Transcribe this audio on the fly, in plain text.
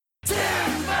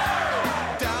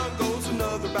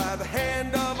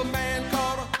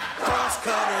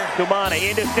Cumana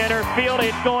into center field.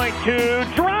 It's going to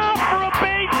drop for a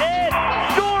base hit.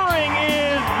 Scoring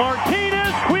is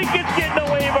Martinez. Quickest getting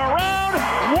the wave around.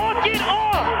 Walking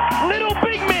off. Little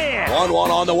big man. 1-1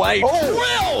 on the way. Oh.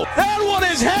 Drill! That one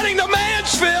is heading to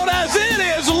Mansfield as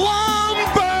it is lumberjacked.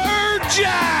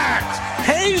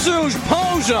 Jesus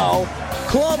Pozo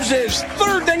clubs his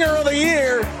third dinger of the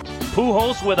year.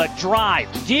 Pujols with a drive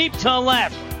deep to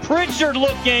left. Pritchard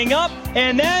looking up,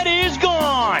 and that is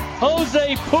gone.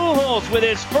 Jose Pujols with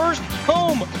his first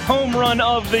home run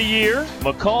of the year.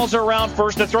 McCall's around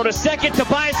first to throw to second.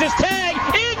 Tobias' tag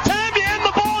in time to end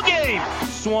the ball game.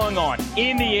 Swung on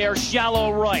in the air,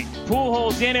 shallow right.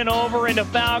 Pujols in and over into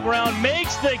foul ground,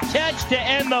 makes the catch to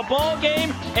end the ball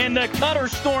game, and the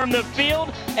Cutters storm the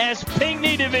field as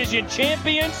Pinckney Division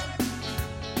champions.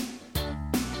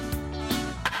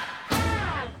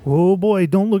 Oh boy,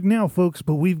 don't look now, folks,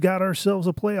 but we've got ourselves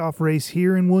a playoff race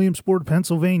here in Williamsport,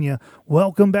 Pennsylvania.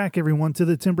 Welcome back, everyone, to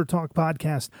the Timber Talk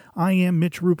podcast. I am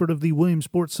Mitch Rupert of the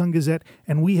Williamsport Sun-Gazette,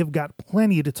 and we have got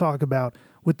plenty to talk about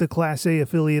with the Class A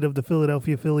affiliate of the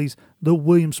Philadelphia Phillies, the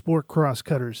Williamsport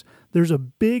Crosscutters. There's a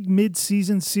big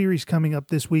mid-season series coming up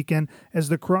this weekend as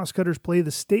the Crosscutters play the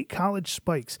State College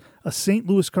Spikes, a St.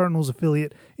 Louis Cardinals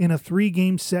affiliate, in a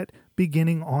 3-game set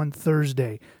beginning on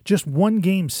Thursday. Just one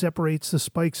game separates the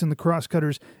Spikes and the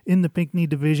Crosscutters in the Pinckney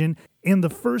Division, and the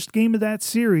first game of that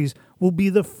series will be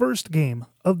the first game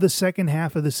of the second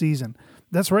half of the season.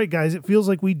 That's right, guys. It feels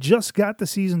like we just got the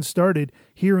season started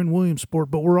here in Williamsport,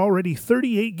 but we're already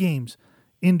 38 games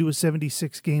into a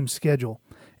 76-game schedule.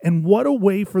 And what a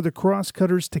way for the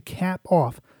Crosscutters to cap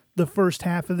off the first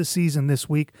half of the season this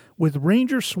week with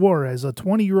Ranger Suarez, a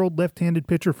 20-year-old left-handed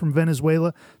pitcher from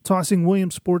Venezuela, tossing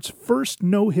Williamsport's first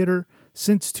no-hitter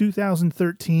since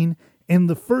 2013 and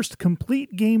the first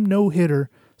complete game no-hitter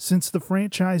since the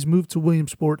franchise moved to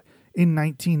Williamsport in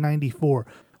 1994.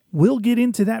 We'll get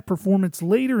into that performance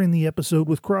later in the episode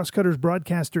with Crosscutters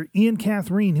broadcaster Ian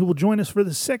Catherine, who will join us for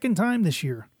the second time this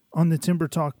year on the Timber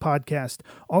Talk podcast.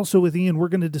 Also with Ian, we're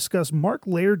going to discuss Mark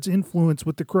Laird's influence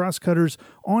with the Crosscutters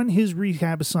on his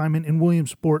rehab assignment in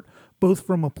Williamsport, both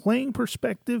from a playing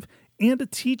perspective and a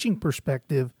teaching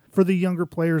perspective for the younger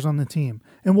players on the team.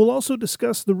 And we'll also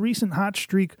discuss the recent hot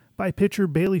streak by pitcher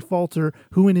Bailey Falter,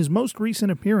 who in his most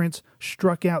recent appearance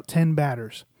struck out 10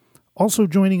 batters. Also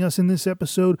joining us in this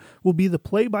episode will be the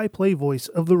play-by-play voice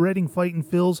of the Reading Fightin'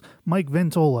 Phils, Mike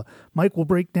Ventola. Mike will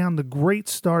break down the great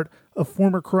start of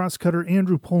former crosscutter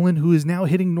Andrew Pullen, who is now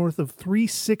hitting north of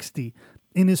 360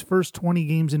 in his first 20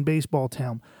 games in baseball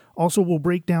town. Also, we'll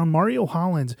break down Mario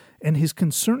Hollins and his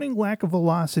concerning lack of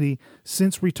velocity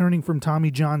since returning from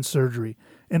Tommy John surgery.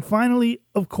 And finally,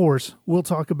 of course, we'll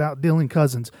talk about Dylan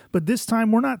Cousins. But this time,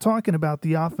 we're not talking about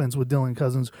the offense with Dylan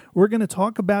Cousins. We're going to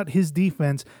talk about his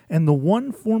defense and the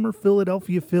one former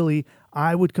Philadelphia Philly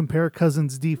I would compare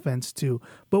Cousins' defense to.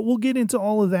 But we'll get into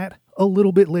all of that a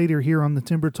little bit later here on the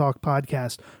Timber Talk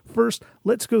podcast. First,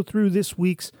 let's go through this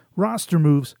week's roster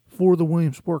moves for the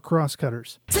Williamsport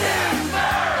Crosscutters.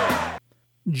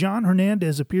 John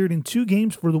Hernandez appeared in 2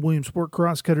 games for the Williamsport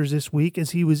Crosscutters this week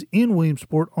as he was in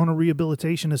Williamsport on a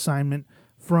rehabilitation assignment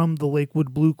from the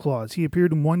Lakewood Blue Claws. He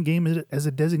appeared in 1 game as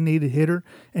a designated hitter,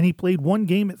 and he played 1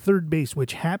 game at third base,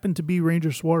 which happened to be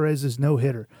Ranger Suarez's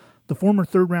no-hitter. The former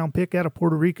third-round pick out of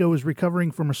Puerto Rico is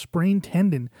recovering from a sprained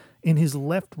tendon in his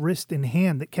left wrist and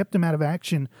hand that kept him out of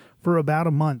action for about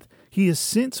a month. He has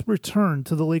since returned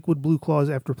to the Lakewood Blue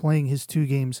Claws after playing his 2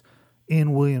 games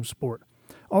in Williamsport.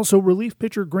 Also, relief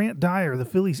pitcher Grant Dyer, the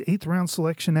Phillies' 8th-round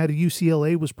selection out of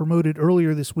UCLA, was promoted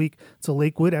earlier this week to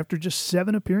Lakewood after just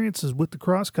 7 appearances with the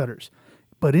Crosscutters.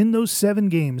 But in those 7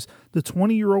 games, the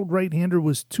 20-year-old right-hander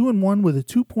was 2-1 with a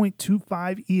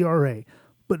 2.25 ERA.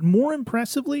 But more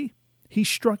impressively, he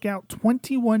struck out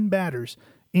 21 batters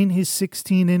in his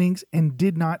 16 innings and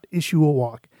did not issue a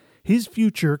walk. His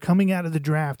future coming out of the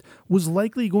draft was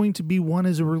likely going to be one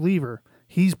as a reliever.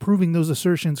 He's proving those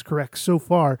assertions correct so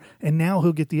far, and now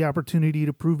he'll get the opportunity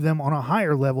to prove them on a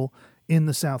higher level in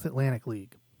the South Atlantic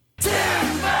League.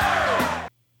 Timber!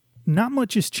 Not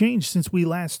much has changed since we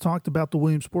last talked about the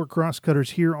Williamsport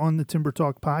Crosscutters here on the Timber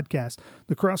Talk podcast.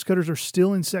 The Crosscutters are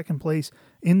still in second place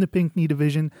in the Pinckney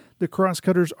Division. The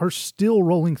Crosscutters are still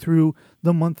rolling through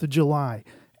the month of July.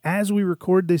 As we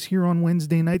record this here on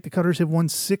Wednesday night, the Cutters have won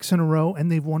 6 in a row,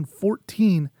 and they've won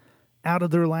 14 out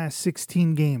of their last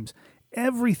 16 games.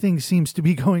 Everything seems to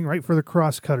be going right for the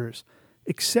Crosscutters,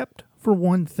 except for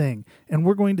one thing, and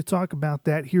we're going to talk about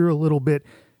that here a little bit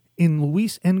in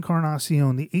Luis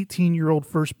Encarnacion, the 18-year-old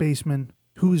first baseman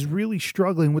who is really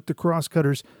struggling with the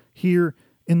Crosscutters here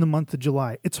in the month of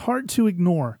July. It's hard to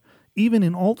ignore even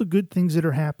in all the good things that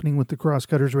are happening with the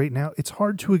Crosscutters right now, it's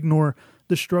hard to ignore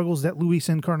the struggles that Luis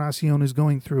Encarnacion is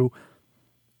going through.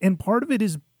 And part of it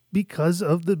is because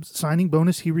of the signing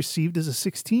bonus he received as a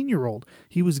 16-year-old.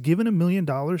 He was given $1 million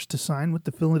to sign with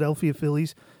the Philadelphia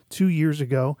Phillies 2 years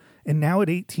ago, and now at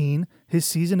 18, his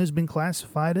season has been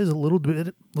classified as a little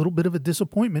bit of a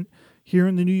disappointment here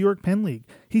in the New York Penn League.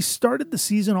 He started the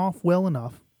season off well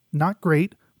enough, not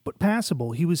great, but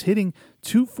passable. He was hitting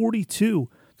 .242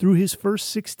 through his first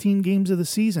 16 games of the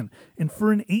season, and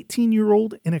for an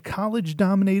 18-year-old in a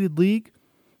college-dominated league,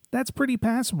 that's pretty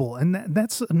passable, and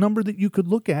that's a number that you could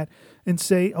look at and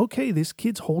say, okay, this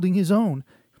kid's holding his own.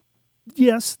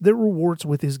 Yes, there were warts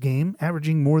with his game,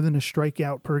 averaging more than a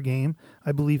strikeout per game.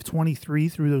 I believe 23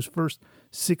 through those first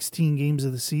 16 games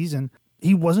of the season.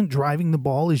 He wasn't driving the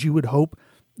ball as you would hope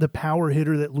the power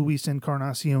hitter that Luis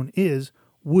Encarnacion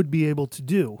would be able to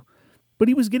do. But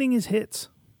he was getting his hits.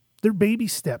 They're baby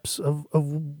steps of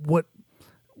what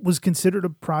was considered a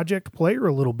project player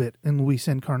a little bit in Luis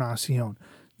Encarnacion.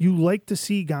 You like to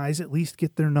see guys at least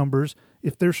get their numbers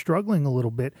if they're struggling a little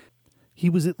bit. He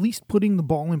was at least putting the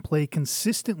ball in play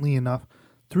consistently enough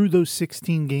through those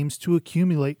 16 games to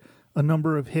accumulate a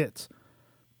number of hits.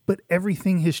 But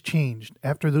everything has changed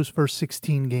after those first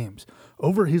 16 games.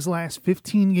 Over his last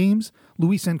 15 games,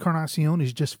 Luis Encarnacion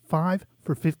is just 5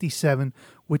 for 57,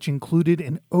 which included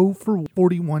an 0 for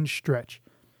 41 stretch.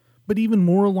 But even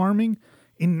more alarming,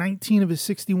 in 19 of his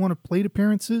 61 plate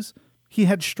appearances, he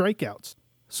had strikeouts.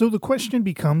 So the question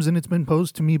becomes, and it's been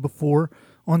posed to me before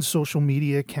on social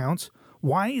media accounts,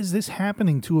 why is this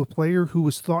happening to a player who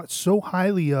was thought so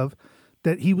highly of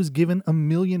that he was given $1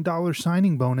 million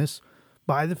signing bonus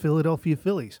by the Philadelphia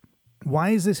Phillies?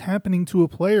 Why is this happening to a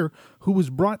player who was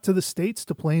brought to the States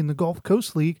to play in the Gulf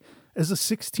Coast League as a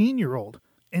 16-year-old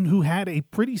and who had a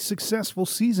pretty successful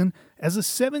season as a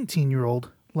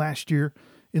 17-year-old last year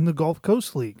in the Gulf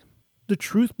Coast League? The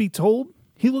truth be told,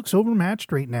 he looks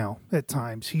overmatched right now at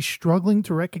times. He's struggling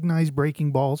to recognize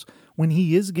breaking balls. When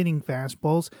he is getting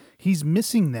fastballs, he's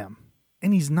missing them.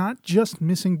 And he's not just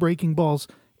missing breaking balls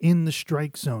in the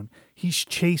strike zone. He's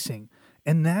chasing.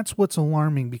 And that's what's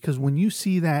alarming, because when you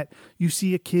see that, you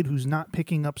see a kid who's not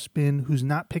picking up spin, who's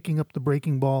not picking up the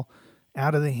breaking ball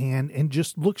out of the hand, and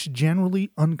just looks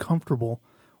generally uncomfortable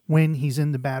when he's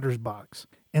in the batter's box.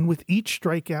 And with each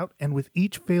strikeout and with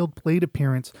each failed plate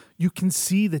appearance, you can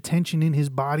see the tension in his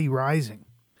body rising.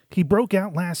 He broke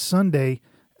out last Sunday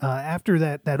after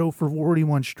that 0 for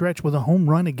 41 stretch with a home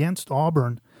run against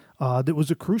Auburn. That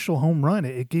was a crucial home run.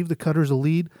 It gave the Cutters a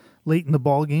lead late in the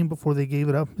ball game before they gave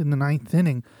it up in the 9th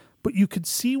inning. But you could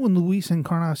see when Luis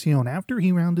Encarnacion, after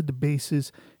he rounded the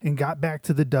bases and got back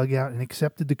to the dugout and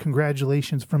accepted the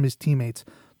congratulations from his teammates,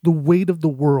 the weight of the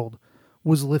world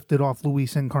was lifted off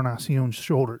Luis Encarnacion's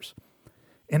shoulders.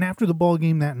 And after the ball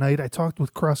game that night, I talked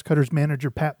with Crosscutters manager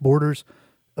Pat Borders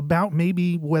about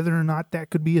maybe whether or not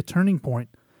that could be a turning point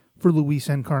for Luis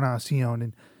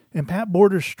Encarnacion. And Pat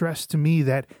Borders stressed to me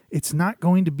that it's not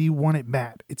going to be one at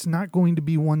bat. It's not going to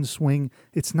be one swing.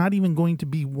 It's not even going to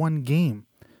be one game,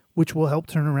 which will help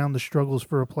turn around the struggles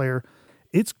for a player.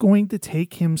 It's going to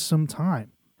take him some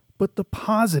time. But the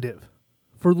positive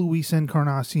for Luis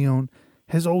Encarnacion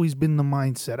has always been the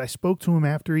mindset. I spoke to him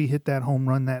after he hit that home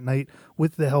run that night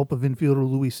with the help of infielder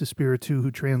Luis Espiritu,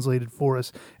 who translated for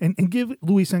us. And give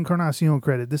Luis Encarnacion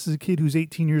credit. This is a kid who's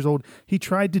 18 years old. He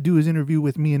tried to do his interview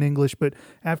with me in English, but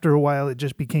after a while it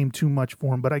just became too much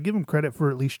for him. But I give him credit for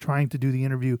at least trying to do the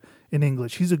interview in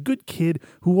English. He's a good kid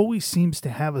who always seems to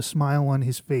have a smile on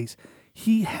his face.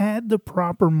 He had the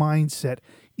proper mindset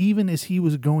even as he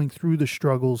was going through the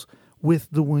struggles with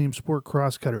the Williamsport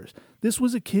Crosscutters. This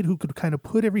was a kid who could kind of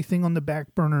put everything on the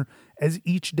back burner as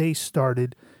each day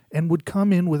started and would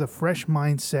come in with a fresh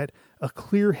mindset, a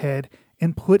clear head,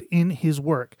 and put in his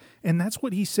work. And that's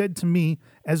what he said to me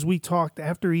as we talked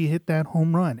after he hit that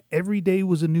home run. Every day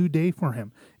was a new day for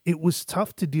him. It was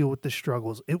tough to deal with the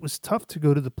struggles. It was tough to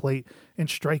go to the plate and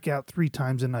strike out 3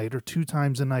 times a night or 2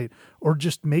 times a night, or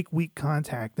just make weak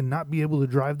contact and not be able to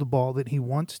drive the ball that he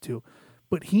wants to.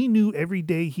 But he knew every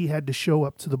day he had to show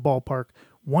up to the ballpark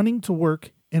wanting to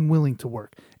work and willing to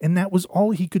work. And that was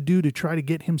all he could do to try to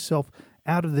get himself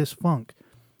out of this funk.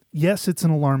 Yes, it's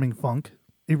an alarming funk.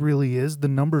 It really is. The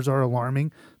numbers are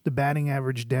alarming. The batting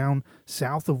average down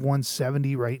south of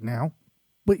 170 right now.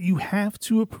 But you have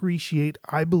to appreciate,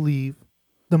 I believe,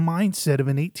 the mindset of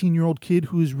an 18-year-old kid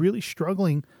who is really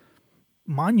struggling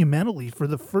monumentally for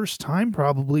the first time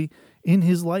probably in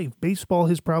his life. Baseball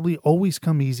has probably always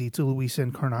come easy to Luis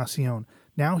Encarnacion.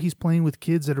 Now he's playing with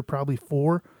kids that are probably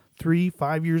 4, 3,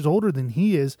 5 years older than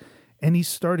he is, and he's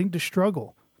starting to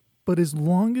struggle. But as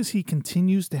long as he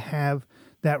continues to have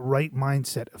that right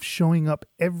mindset of showing up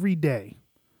every day,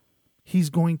 he's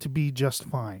going to be just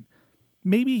fine.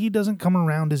 Maybe he doesn't come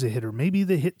around as a hitter. Maybe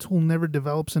the hit tool never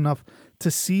develops enough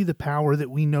to see the power that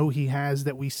we know he has,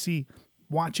 that we see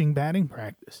watching batting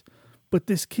practice. But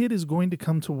this kid is going to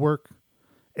come to work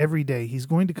every day. He's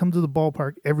going to come to the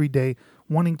ballpark every day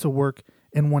wanting to work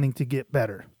and wanting to get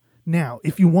better. Now,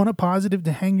 if you want a positive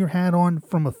to hang your hat on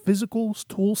from a physical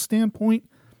tool standpoint,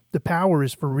 the power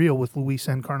is for real with Luis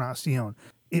Encarnacion.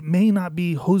 It may not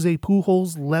be Jose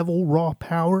Pujols level raw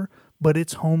power, but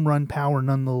it's home run power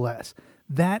nonetheless.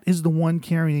 That is the one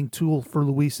carrying tool for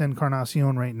Luis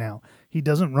Encarnacion right now. He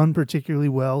doesn't run particularly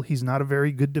well. He's not a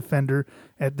very good defender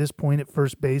at this point at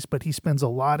first base, but he spends a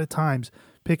lot of times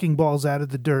picking balls out of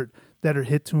the dirt that are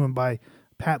hit to him by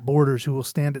Pat Borders, who will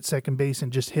stand at second base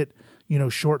and just hit,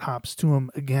 short hops to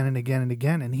him again and again and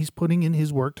again. And he's putting in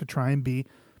his work to try and be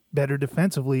better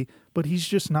defensively, but he's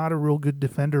just not a real good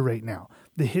defender right now.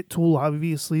 The hit tool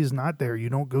obviously is not there. You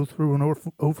don't go through an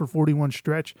 0 for 41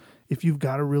 stretch if you've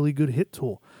got a really good hit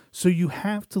tool. So you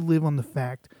have to live on the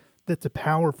fact that the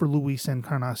power for Luis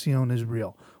Encarnacion is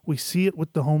real. We see it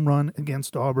with the home run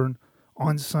against Auburn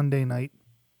on Sunday night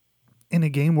in a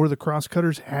game where the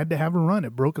Crosscutters had to have a run.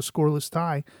 It broke a scoreless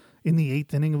tie in the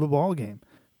 8th inning of a ball game.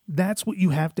 That's what you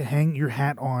have to hang your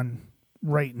hat on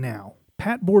right now.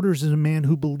 Pat Borders is a man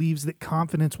who believes that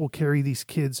confidence will carry these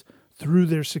kids through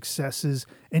their successes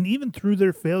and even through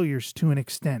their failures to an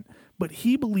extent. But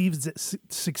he believes that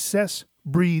success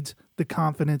breeds the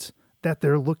confidence that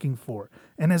they're looking for.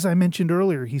 And as I mentioned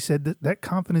earlier, he said that that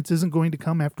confidence isn't going to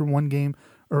come after one game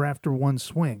or after one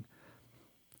swing.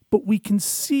 But we can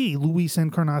see Luis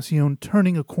Encarnacion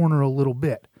turning a corner a little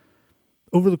bit.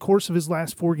 Over the course of his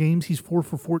last 4 games, he's 4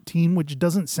 for 14, which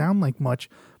doesn't sound like much,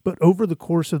 but over the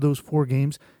course of those 4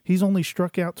 games, he's only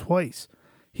struck out twice.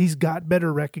 He's got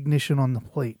better recognition on the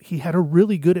plate. He had a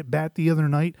really good at-bat the other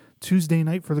night, Tuesday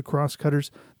night for the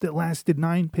Crosscutters, that lasted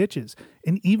 9 pitches.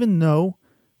 And even though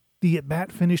the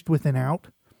at-bat finished with an out,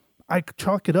 I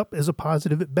chalk it up as a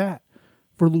positive at-bat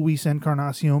for Luis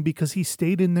Encarnacion because he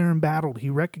stayed in there and battled. He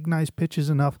recognized pitches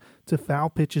enough to foul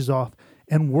pitches off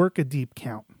and work a deep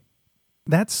count.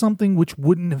 That's something which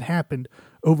wouldn't have happened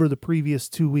over the previous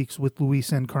 2 weeks with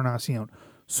Luis Encarnacion.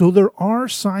 So there are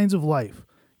signs of life.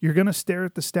 You're going to stare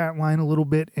at the stat line a little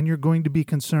bit and you're going to be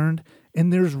concerned,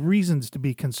 and there's reasons to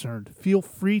be concerned. Feel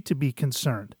free to be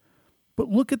concerned. But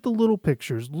look at the little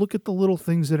pictures. Look at the little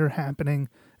things that are happening,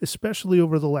 especially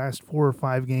over the last 4 or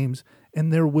 5 games,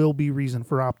 and there will be reason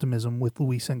for optimism with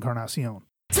Luis Encarnacion.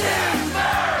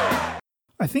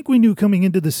 I think we knew coming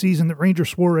into the season that Ranger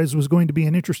Suarez was going to be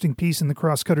an interesting piece in the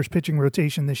Crosscutters pitching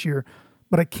rotation this year,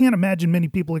 but I can't imagine many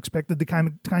people expected the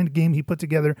kind of game he put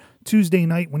together Tuesday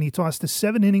night when he tossed a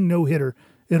 7-inning no-hitter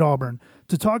at Auburn.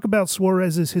 To talk about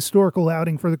Suarez's historical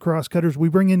outing for the Crosscutters, we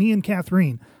bring in Ian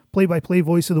Catherine, play-by-play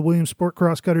voice of the Williams Sport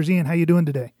Crosscutters. Ian, how you doing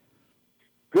today?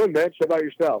 Good, Mitch. How about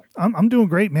yourself? I'm doing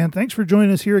great, man. Thanks for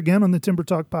joining us here again on the Timber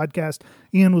Talk podcast.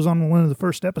 Ian was on one of the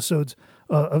first episodes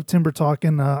of Timber Talk,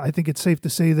 and I think it's safe to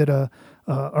say that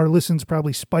our listens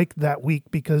probably spiked that week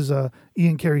because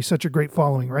Ian carries such a great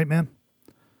following, right, man?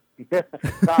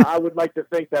 I would like to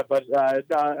think that, but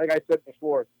like I said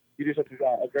before, you do such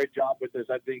a great job with this.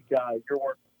 I think your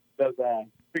work does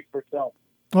speak for itself.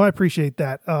 Well, I appreciate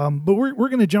that. But we're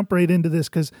going to jump right into this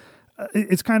because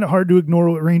it's kind of hard to ignore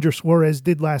what Ranger Suarez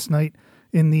did last night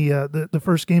in the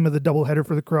first game of the doubleheader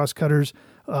for the Crosscutters.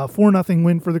 4-0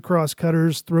 win for the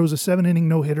Crosscutters, throws a 7-inning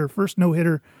no-hitter, first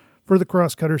no-hitter for the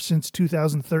Crosscutters since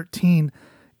 2013.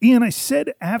 Ian, I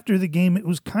said after the game it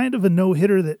was kind of a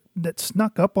no-hitter that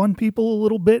snuck up on people a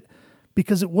little bit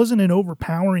because it wasn't an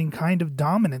overpowering kind of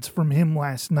dominance from him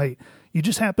last night. You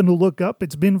just happened to look up.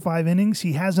 It's been 5 innings.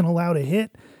 He hasn't allowed a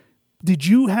hit. Did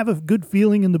you have a good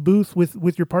feeling in the booth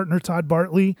with your partner, Todd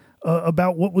Bartley,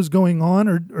 about what was going on,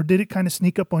 or did it kind of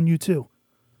sneak up on you too?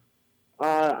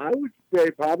 I would say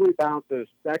probably about the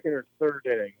second or third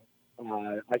inning.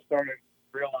 I started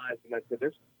realizing, I said,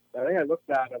 I think I looked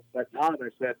at him at Todd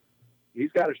and I said,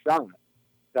 he's got a shot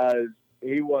because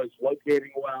he was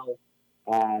locating well,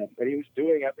 and he was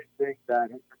doing everything that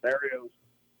Barrios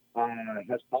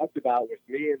has talked about with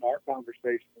me in our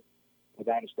conversation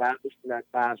about establishing that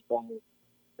fastball,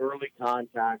 early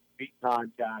contact, beat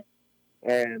contact.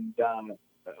 And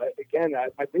again,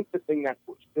 I think the thing that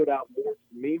stood out more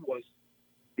to me was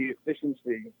the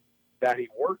efficiency that he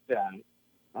worked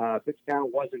at. Pitch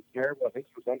count wasn't terrible. I think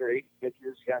he was under 80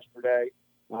 pitches yesterday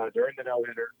during the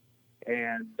no-hitter.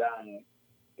 And,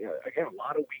 again, a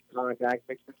lot of weak contact,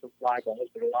 mixed with some fly balls,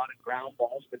 but a lot of ground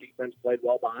balls. The defense played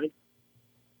well behind.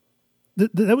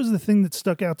 That was the thing that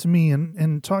stuck out to me.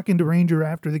 And talking to Ranger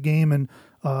after the game and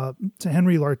to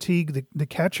Henry Lartigue, the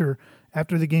catcher,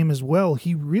 after the game as well,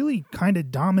 he really kind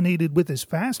of dominated with his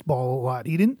fastball a lot.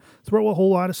 He didn't throw a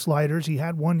whole lot of sliders. He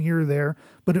had one here or there,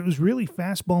 but it was really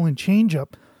fastball and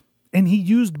changeup. And he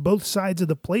used both sides of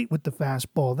the plate with the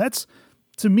fastball. That's,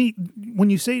 to me, when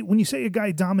you say a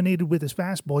guy dominated with his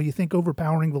fastball, you think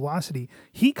overpowering velocity.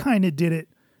 He kind of did it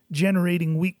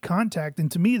generating weak contact,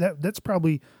 and to me that's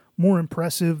probably more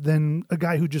impressive than a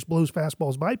guy who just blows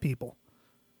fastballs by people.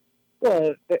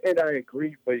 Well, and I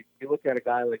agree, but you look at a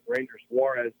guy like Ranger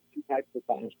Suarez, two types of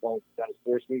fastballs. He's got his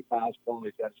four-seam fastball,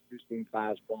 he's got his two-seam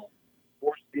fastball.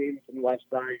 Four-seam from the left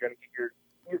side, you're going to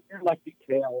get your lefty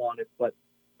tail on it, but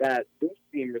that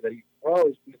two-seamer that he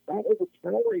throws, he's not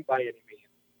overpowering by any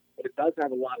means, but it does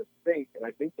have a lot of sink, and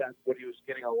I think that's what he was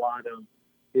getting a lot of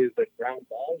is the ground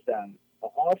balls down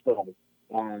also.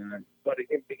 But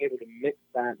again, being able to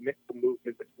mix the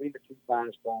movement between the two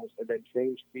fastballs and then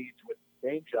change speeds with the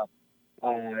changeup,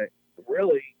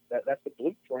 really, that's the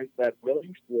blueprint that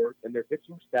Williamsport and their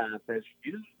pitching staff has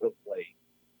used of late.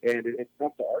 And it's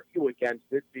tough to argue against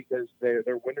it because they're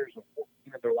winners of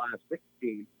 14 of their last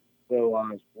 16.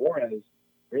 So Suarez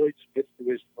really just gets to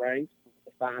his strengths,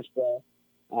 the fastball,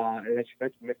 and as you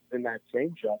mentioned, mixed in that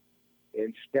changeup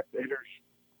and step hitters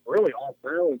really all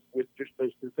balanced with just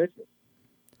those two pitches.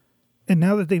 And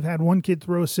now that they've had one kid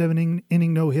throw a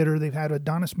 7-inning no-hitter, they've had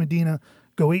Adonis Medina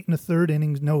go 8 1/3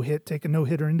 innings no-hit, take a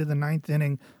no-hitter into the 9th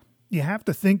inning. You have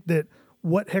to think that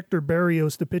what Hector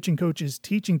Berrios, the pitching coach, is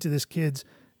teaching to this kids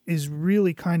is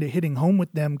really kind of hitting home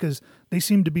with them because they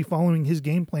seem to be following his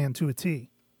game plan to a T.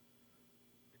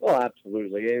 Well,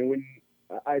 absolutely. And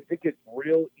I think it's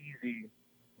real easy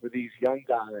for these young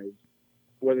guys,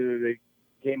 whether they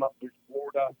came up through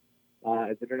Florida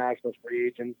as international free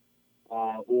agents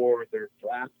or they're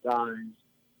draft guys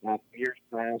years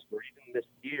past or even this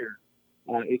year,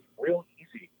 it's real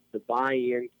easy to buy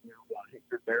into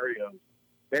Hector Berrios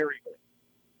very good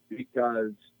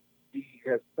because he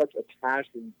has such a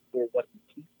passion for what he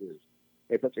teaches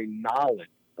and such a knowledge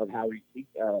of how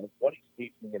what he's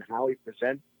teaching and how he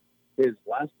presents his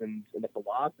lessons and the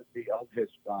philosophy of his,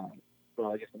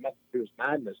 I guess the method to his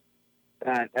madness,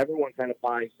 that everyone kind of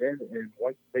buys in. And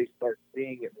once they start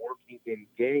seeing it working in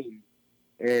games,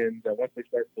 and once they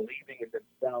start believing in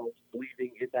themselves,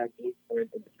 believing in that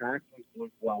blueprint and tracking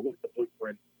with the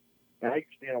blueprint, and I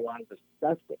understand a lot of the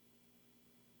success with it.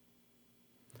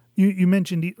 You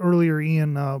mentioned earlier,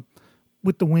 Ian,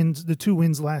 with the wins, the 2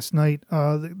 wins last night,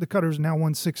 the Cutters now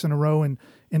won 6 in a row and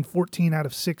 14 out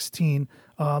of 16.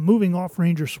 Moving off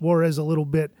Ranger Suarez a little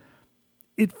bit,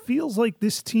 it feels like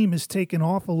this team has taken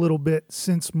off a little bit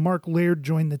since Mark Laird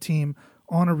joined the team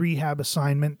on a rehab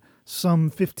assignment some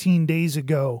 15 days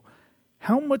ago.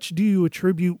 How much do you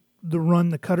attribute the run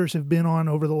the Cutters have been on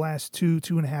over the last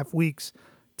 2.5 weeks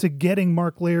to getting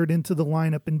Mark Laird into the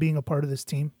lineup and being a part of this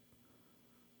team?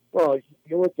 Well,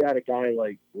 you look at a guy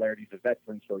like Laird, he's a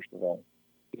veteran, first of all.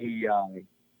 He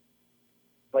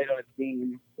played on a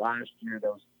team last year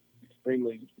that was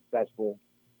extremely successful,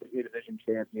 division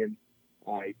champion.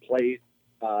 He played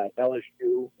at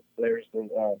LSU. There's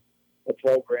a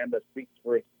program that speaks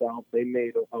for itself. They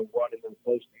made a run in the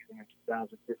postseason in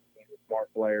 2015 with Mark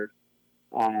Laird.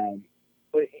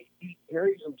 But he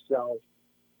carries himself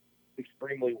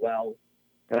extremely well.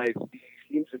 And he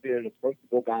seems to be an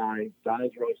approachable guy.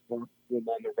 Guys are always talking to him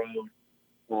on the road,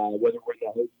 whether we're in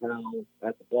the hotel,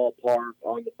 at the ballpark,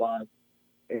 on the bus.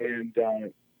 And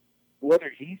whether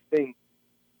he thinks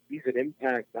he's an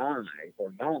impact guy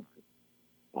or not,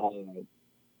 to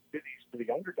the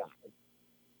younger guy,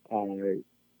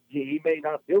 he may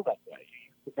not feel that way.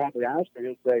 You probably ask him,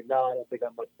 he'll say, no, I don't think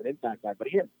I'm much of an impact guy, but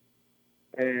he is.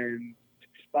 And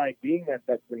despite being that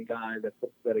veteran guy that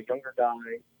a younger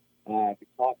guy to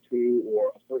talk to,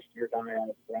 or a first-year guy out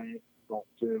of France to talk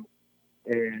to,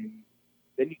 and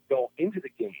then you go into the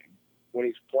game when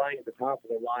he's playing at the top of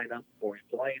the lineup or he's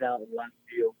playing out in left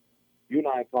field. You and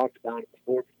I talked about it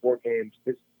before games.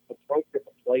 His approach at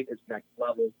the plate is next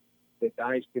level. The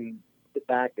guys can sit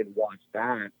back and watch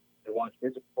that and watch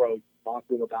his approach, talk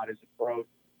to him about his approach,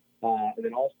 and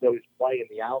then also his play in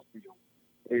the outfield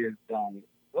is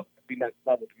looks to be next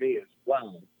level to me as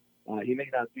well. He may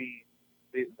not be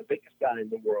the biggest guy in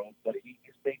the world, but he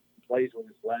plays with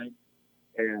his legs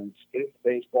and getting the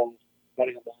baseballs,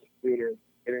 cutting them off sooner,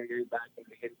 getting it back into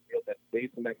the infield that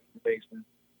saves some extra bases,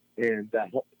 and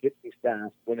help the pitching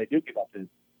staff when they do give up his.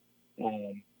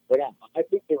 But I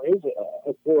think there is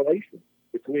a correlation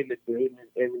between the two,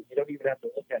 and you don't even have to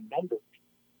look at numbers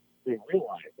to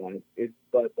realize that.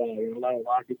 But a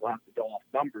lot of people have to go off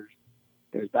numbers.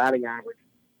 His batting average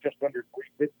just under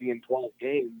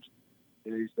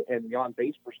and the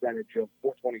on-base percentage of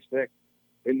 426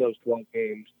 in those 12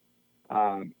 games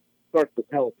starts to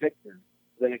tell a picture.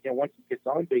 Then again, once he gets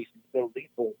on base, he's so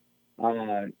lethal.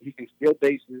 He can steal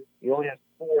bases. He only has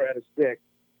 4 out of 6,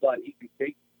 but he can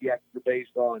take the extra base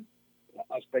on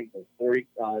a single, or he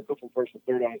go from first to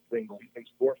third on a single. He can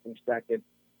score from second,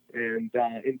 and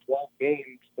in 12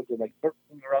 games, something like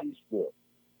 13 runs scored.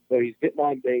 So he's getting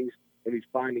on base, and he's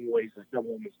finding ways to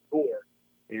double him and score.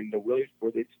 And the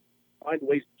Williamsport, they find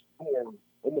ways to score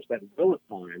almost at will at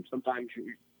times. Sometimes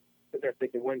you sit there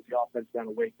thinking, when's the offense going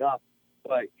to wake up?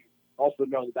 But you also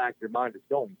know in the back of your mind it's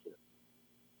going to.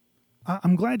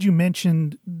 I'm glad you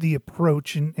mentioned the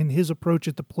approach and his approach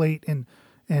at the plate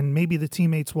and maybe the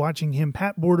teammates watching him.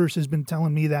 Pat Borders has been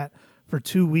telling me that for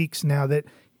 2 weeks now, that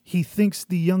he thinks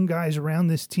the young guys around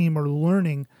this team are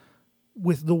learning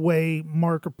with the way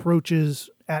Mark approaches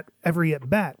at every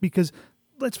at-bat. Because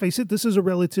let's face it, this is a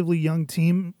relatively young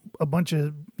team, a bunch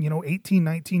of 18,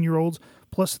 19-year-olds,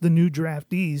 plus the new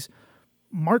draftees.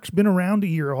 Mark's been around a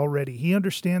year already. He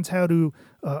understands how to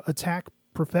attack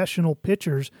professional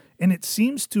pitchers, and it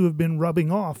seems to have been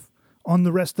rubbing off on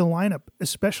the rest of the lineup,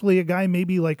 especially a guy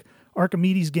maybe like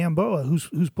Archimedes Gamboa,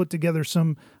 who's put together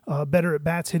some better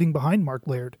at-bats hitting behind Mark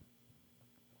Laird.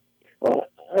 Well,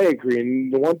 I agree.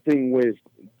 And the one thing with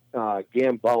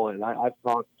Gamboa, and I've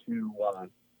talked to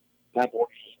Pat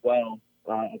Borders as well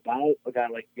about a guy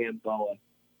like Gamboa,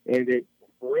 and it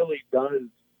really does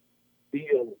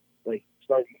feel like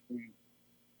starting to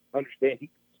understand he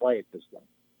can play at this level.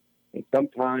 And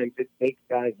sometimes it takes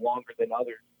guys longer than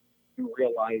others to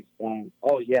realize that,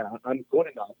 oh, yeah, I'm good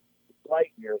enough to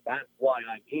play here. That's why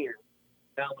I'm here.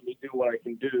 Now let me do what I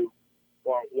can do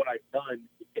or what I've done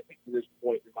to get me to this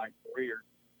point in my career.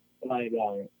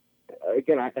 And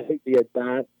again, I think the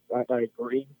at-bat, I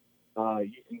agree.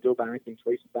 You can go back and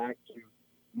trace it back to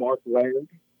Mark Laird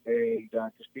and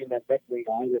just being that veteran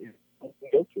guy that you can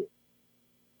go to.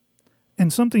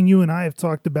 And something you and I have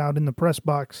talked about in the press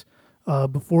box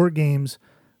before games,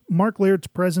 Mark Laird's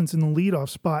presence in the leadoff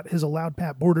spot has allowed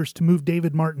Pat Borders to move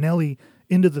David Martinelli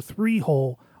into the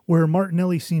 3-hole, where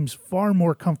Martinelli seems far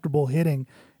more comfortable hitting.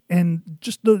 And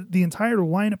just the entire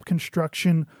lineup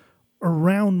construction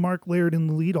around Mark Laird in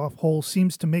the leadoff hole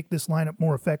seems to make this lineup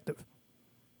more effective.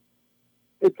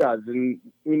 It does. And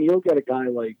when you look at a guy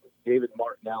like David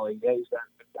Martinelli, yeah, he's got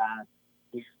a good bat.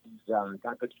 He's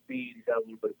got good speed. He's got a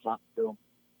little bit of pop to him.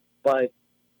 But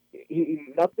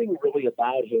nothing really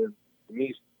about him, to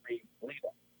me, screams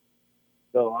leadoff.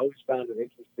 So I always found it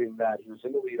interesting that he was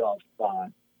in the leadoff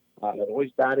spot. Had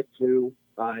always batted 2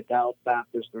 at Dallas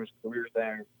Baptist through his career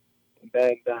there. And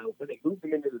then when they moved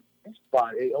him into the 3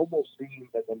 spot, it almost seemed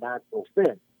like a natural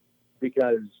fit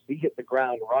because he hit the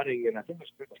ground running. And I think it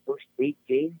was through the first 8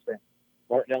 games that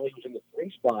Martinelli was in the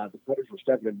 3 spot. The Cutters were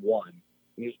 7-1.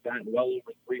 He was batting well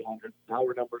over 300.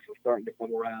 Power numbers were starting to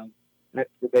come around.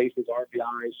 Extra bases,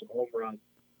 RBIs, some home runs.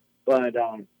 But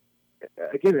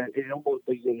again, it almost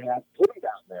they had put him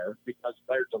down there because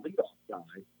Laird's a leadoff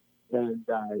guy, and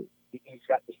he's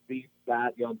got the speed,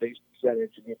 bat, the on-base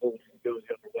percentage, and the ability to go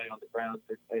the other way on the ground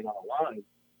and on the line.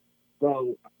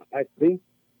 So I think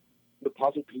the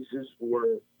puzzle pieces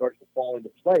were starting to fall into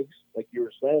place, like you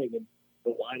were saying, and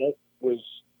the lineup was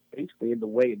basically in the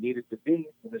way it needed to be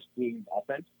for this team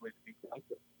offensively to be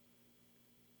productive.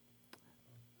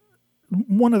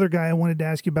 One other guy I wanted to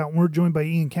ask you about, we're joined by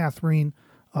Ian Catherine,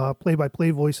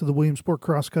 play-by-play voice of the Williamsport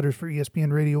Crosscutters for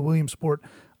ESPN Radio Williamsport.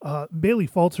 Bailey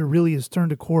Falter really has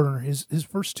turned a corner. His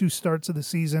first 2 starts of the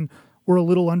season were a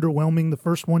little underwhelming. The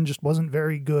first one just wasn't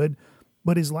very good.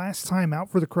 But his last time out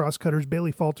for the Crosscutters,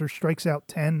 Bailey Falter strikes out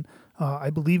 10, I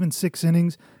believe in 6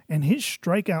 innings, and his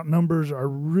strikeout numbers are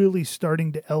really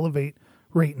starting to elevate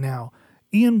right now.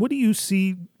 Ian, what do you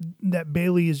see that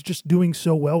Bailey is just doing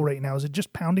so well right now? Is it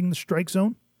just pounding the strike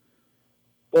zone?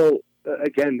 Well,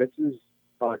 again, this is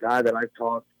a guy that I've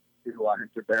talked to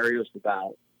Hector Barrios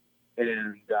about.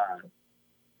 And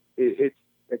it's,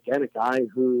 again, a guy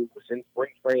who was in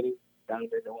spring training down in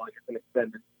Washington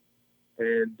Extended.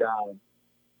 And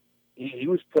he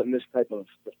was putting this type of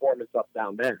performance up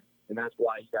down there. And that's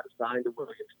why he got assigned to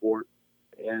Williamsport.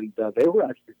 And they were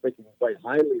actually thinking quite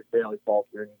highly of Bailey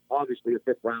Falter, and obviously a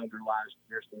 5th rounder last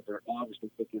year, so they're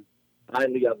obviously thinking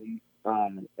highly of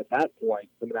him at that point,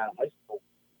 coming out of high school.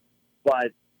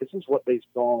 But this is what they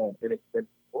saw in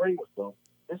spring with them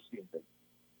this season.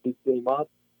 He came up,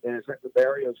 and as Hector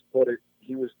Barrios put it,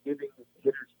 he was giving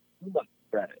hitters too much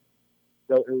credit.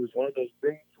 So it was one of those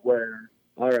things where,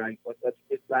 all right, let's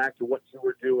get back to what you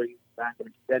were doing back in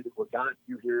Extended, what got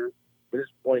you here to this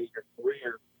point in your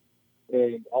career.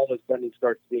 And all of a sudden he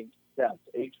starts seeing success.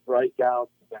 8 strikeouts,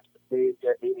 extra saves,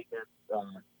 8 against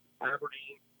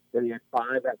Aberdeen. Then he had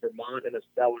 5 at Vermont in a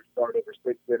stellar start over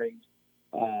 6 innings.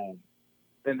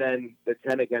 And then the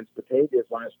 10 against Batavia's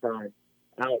last time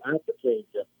out at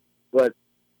Batavia. But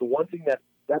the one thing that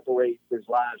separates his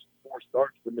last 4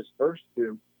 starts from his first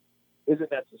 2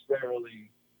 isn't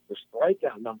necessarily the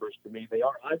strikeout numbers to me. They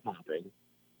are eye-popping,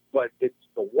 but it's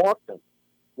the walk number,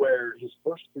 where his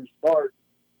first 2 starts,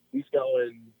 he's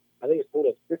going, I think it's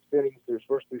total of 6 innings to his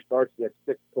first 2 starts. He had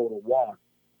 6 total walks.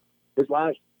 His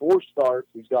last 4 starts,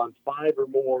 he's gone 5 or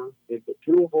more into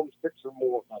 2 of them, 6 or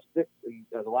more, 6 in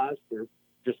the last 2,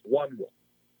 just 1 win.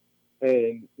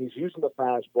 And he's using the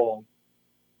fastball,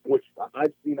 which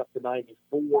I've seen up to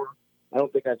 94. I don't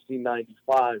think I've seen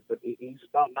 95, but he's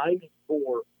about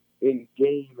 94 in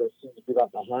game. That seems to be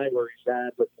about the high where he's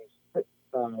at, but he's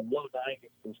low 90s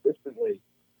consistently.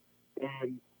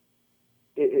 And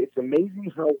it's amazing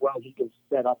how well he can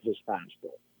set up his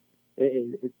fastball.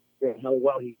 How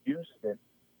well he uses it,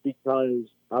 because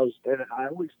I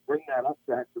always bring that up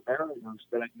to Hector Berrios,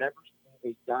 that I've never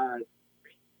seen a guy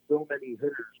beat so many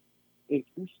hitters in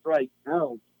 2 strike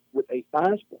counts with a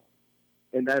fastball.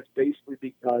 And that's basically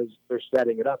because they're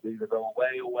setting it up. They either go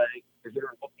away, the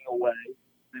hitter looking away,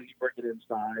 then you bring it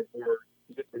inside, or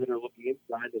you get the hitter looking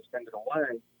inside, they send it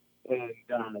away. And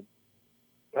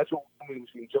that's what we've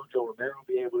seen JoJo Romero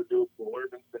be able to do.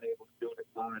 Lerman's been able to do it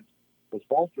at times. But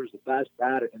Falter's the best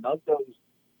at it. And of those,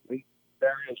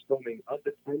 Berrios told me, of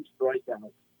the 10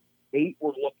 strikeouts, 8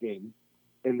 were looking,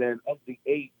 and then of the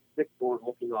 8, 6 were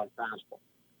looking on fastball.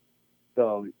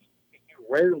 So you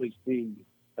rarely see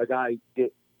a guy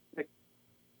get 6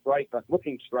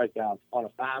 looking strikeouts on a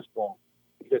fastball,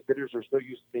 because hitters are so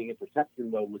used to being in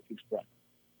protection mode with 2 strikes.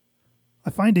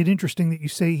 I find it interesting that you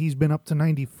say he's been up to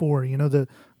 94. You know, the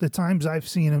times I've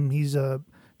seen him, he's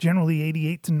generally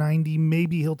 88 to 90.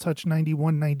 Maybe he'll touch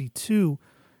 91, 92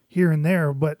 here and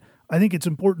there. But I think it's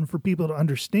important for people to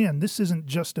understand this isn't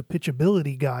just a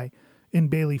pitchability guy in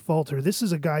Bailey Falter. This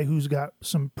is a guy who's got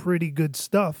some pretty good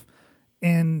stuff,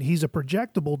 and he's a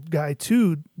projectable guy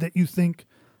too, that you think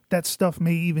that stuff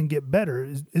may even get better.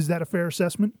 Is that a fair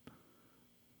assessment?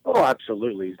 Oh,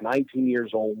 absolutely. He's 19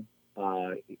 years old.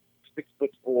 6'4",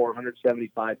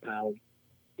 175 pounds.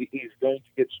 He's going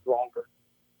to get stronger.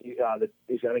 He's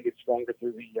going to get stronger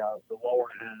through the lower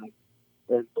half.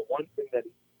 And the one thing that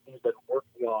he's been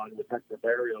working on with Hector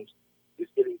Berrios is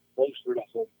getting closer to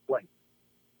home plate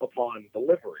upon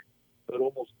delivery. So it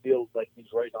almost feels like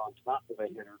he's right on top of a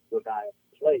hitter to a guy at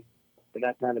the plate. And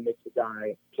that kind of makes the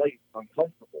guy plate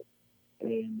uncomfortable.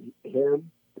 And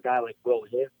him, a guy like Will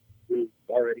Hitt, who's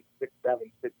already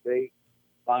 6'7", 6'8",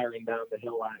 firing down the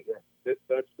hill at you.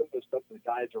 That's some of the stuff the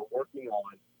guys are working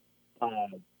on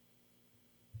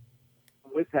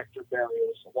with Hector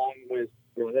Berrios, along with,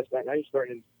 that's now you're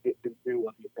starting to get into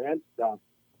the advanced stuff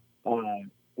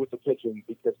with the pitching,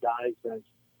 because guys are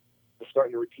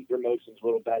starting to repeat their motions a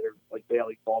little better, like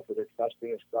Bailey Falter. They're trusting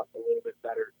their stuff a little bit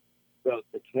better. So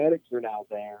the mechanics are now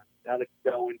there. Now they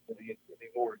can go into the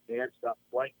more advanced stuff,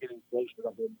 like getting closer to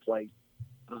home plate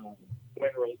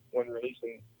when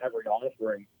releasing every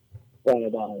offering.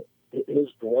 But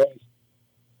his growth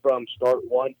from start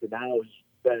 1 to now has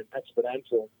been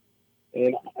exponential.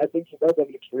 And I think he does have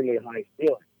an extremely high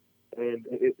ceiling. And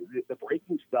the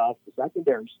breaking stuff, the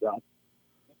secondary stuff,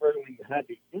 he really had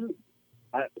to use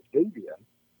at Batavia.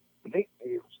 He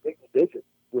was single digits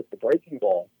with the breaking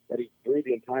ball that he threw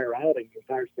the entire outing, the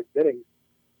entire 6 innings,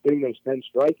 getting those 10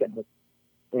 strikeouts.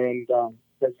 And because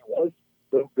he was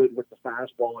so good with the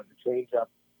fastball and the changeup,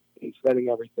 he's setting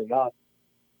everything up.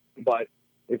 But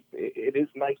it is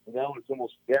nice to know, it's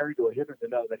almost scary to a hitter to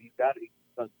know that he's got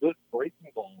a good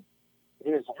breaking ball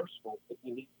in his arsenal that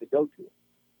he needs to go to.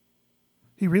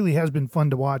 He really has been fun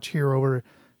to watch here over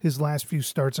his last few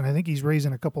starts, and I think he's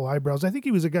raising a couple eyebrows. I think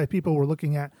he was a guy people were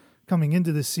looking at coming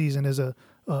into this season as a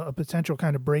potential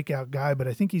kind of breakout guy, but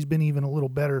I think he's been even a little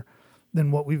better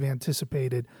than what we've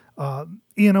anticipated.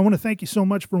 Ian, I want to thank you so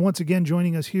much for once again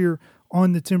joining us here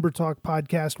on the Timber Talk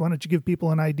podcast. Why don't you give people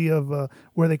an idea of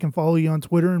where they can follow you on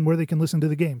Twitter and where they can listen to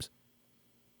the games?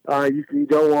 You can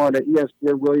go on at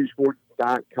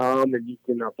ESPNWilliamsport.com and you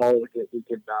can follow it. You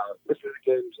can listen to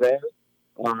the games there.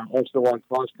 Also on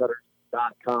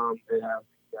crosscutters.com, they have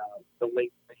the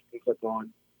link that you can click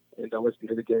on and listen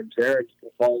to the games there. And you can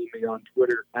follow me on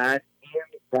Twitter at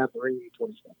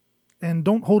IanCatherine27. And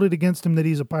don't hold it against him that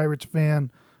he's a Pirates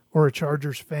fan or a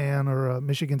Chargers fan or a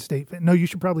Michigan State fan. No, you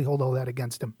should probably hold all that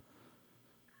against him.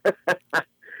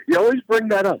 You always bring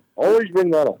that up.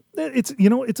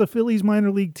 It's a Phillies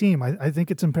minor league team. I think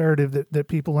it's imperative that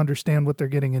people understand what they're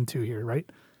getting into here, right?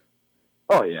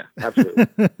 Oh, yeah, absolutely.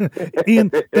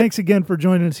 Ian, thanks again for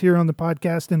joining us here on the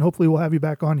podcast, and hopefully we'll have you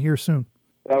back on here soon.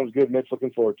 That was good, Mitch.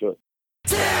 Looking forward to it.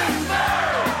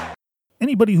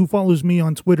 Anybody who follows me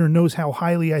on Twitter knows how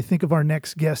highly I think of our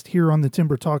next guest here on the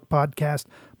Timber Talk podcast.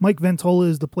 Mike Ventola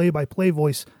is the play-by-play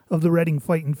voice of the Reading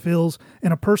Fightin' Phils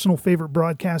and a personal favorite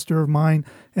broadcaster of mine.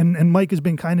 And Mike has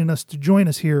been kind enough to join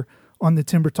us here on the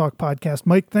Timber Talk podcast.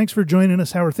 Mike, thanks for joining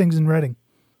us. How are things in Reading?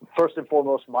 First and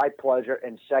foremost, my pleasure.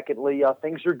 And secondly,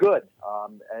 things are good.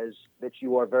 As Mitch,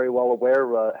 you are very well aware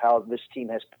how this team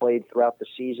has played throughout the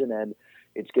season, and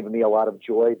it's given me a lot of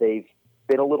joy. They've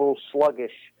been a little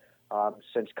sluggish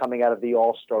since coming out of the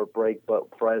All-Star break, but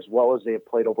for as well as they have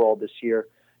played overall this year,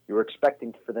 you were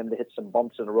expecting for them to hit some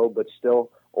bumps in the road, but still,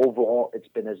 overall, it's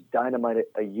been as dynamite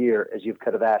a year as you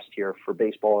could have asked here for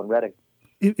baseball in Reading.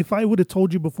 If I would have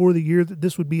told you before the year that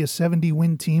this would be a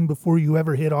 70-win team before you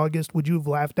ever hit August, would you have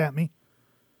laughed at me?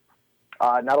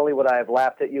 Not only would I have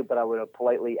laughed at you, but I would have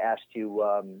politely asked you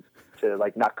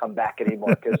to not come back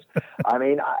anymore. Because I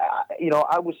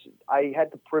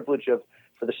had the privilege of,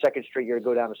 for the second straight year, to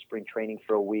go down to spring training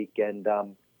for a week, and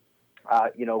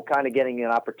kind of getting an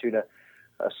opportunity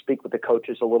to speak with the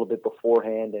coaches a little bit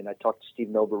beforehand. And I talked to Steve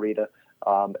Novarita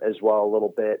as well a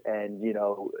little bit, and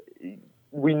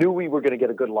we knew we were going to get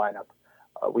a good lineup.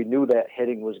 We knew that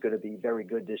hitting was going to be very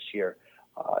good this year.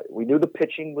 We knew the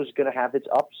pitching was going to have its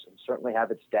ups and certainly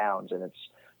have its downs, and it's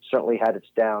certainly had its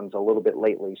downs a little bit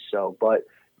lately. So, but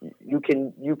you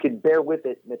can bear with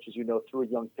it, Mitch, as you know, through a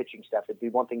young pitching staff. It'd be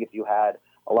one thing if you had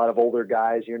a lot of older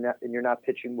guys, you're not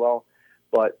pitching well,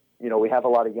 but we have a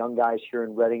lot of young guys here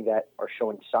in Reading that are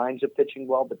showing signs of pitching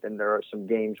well, but then there are some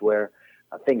games where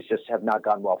things just have not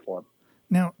gone well for them.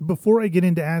 Now, before I get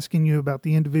into asking you about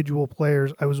the individual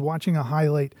players, I was watching a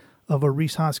highlight of a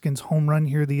Rhys Hoskins home run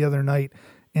here the other night,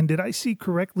 and did I see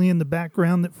correctly in the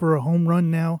background that for a home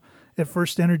run now at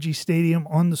First Energy Stadium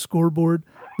on the scoreboard,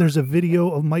 there's a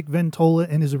video of Mike Ventola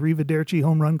and his Arrivederci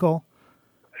home run call?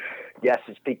 Yes,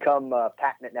 it's become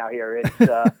patent now here.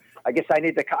 It's I guess I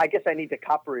need to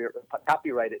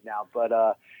copyright it now.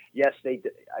 But yes,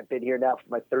 I've been here now for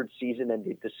my third season, and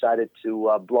they decided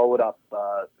to blow it up.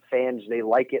 Fans, they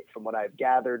like it from what I've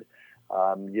gathered.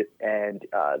 The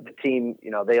team,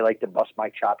 they like to bust my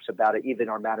chops about it. Even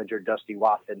our manager, Dusty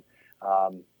Wathan,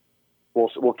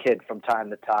 will kid from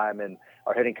time to time. And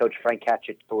our hitting coach, Frank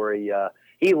Cacciatore,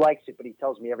 he likes it, but he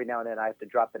tells me every now and then I have to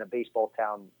drop in a Baseball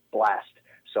Town blast.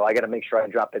 So I got to make sure I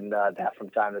drop in that from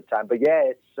time to time. But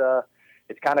yeah,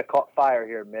 it's kind of caught fire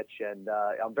here, Mitch, and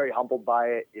I'm very humbled by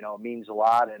it. It means a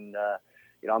lot, and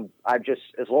I'm just,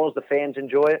 as long as the fans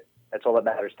enjoy it, that's all that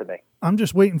matters to me. I'm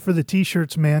just waiting for the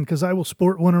T-shirts, man, because I will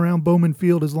sport one around Bowman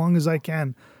Field as long as I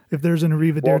can if there's an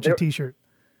Arrivederci T-shirt.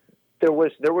 There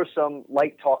were some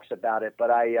light talks about it,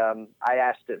 but I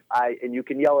asked it. And you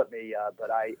can yell at me, but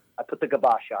I put the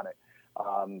kibosh on it.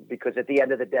 Because at the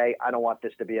end of the day, I don't want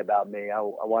this to be about me. I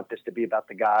want this to be about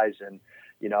the guys, and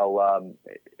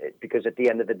because at the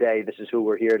end of the day, this is who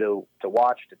we're here to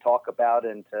watch, to talk about,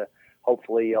 and to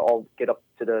hopefully all get up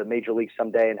to the major league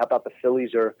someday and help out the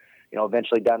Phillies, or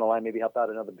eventually down the line maybe help out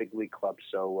another big league club.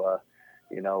 So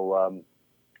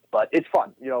but it's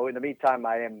fun. In the meantime,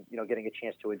 I am getting a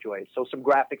chance to enjoy it. So some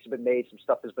graphics have been made, some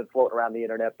stuff has been floating around the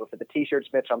internet. But for the T-shirts,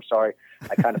 Mitch, I'm sorry,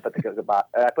 I kind of put the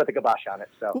kibosh on it.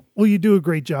 So well, you do a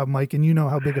great job, Mike, and you know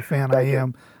how big a fan I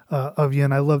am of you,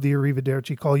 and I love the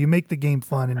Arrivederci call. You make the game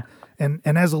fun, and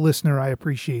as a listener, I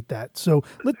appreciate that. So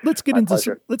let's get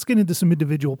into some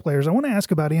individual players. I want to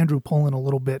ask about Andrew Pullen a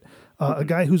little bit, a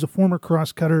guy who's a former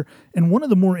cross-cutter, and one of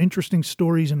the more interesting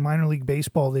stories in minor league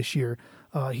baseball this year.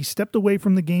 He stepped away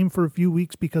from the game for a few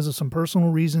weeks because of some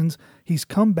personal reasons. He's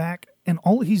come back, and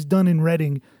all he's done in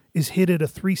Reading is hit at a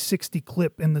 360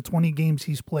 clip in the 20 games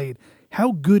he's played.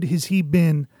 How good has he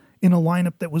been in a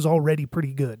lineup that was already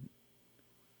pretty good?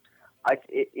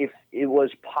 If it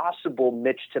was possible,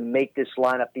 Mitch, to make this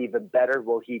lineup even better,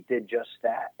 well, he did just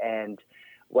that. And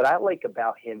what I like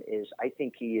about him is I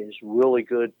think he is really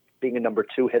good being a number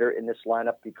 2 hitter in this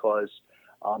lineup, because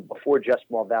before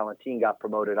Jesmar Valentin got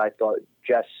promoted, I thought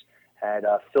Jess had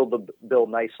filled the bill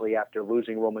nicely after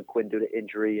losing Roman Quinn due to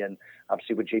injury, and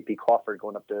obviously with J.P. Crawford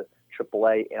going up to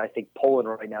AAA. And I think Pullen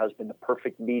right now has been the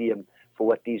perfect medium for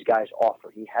what these guys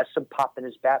offer. He has some pop in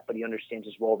his bat, but he understands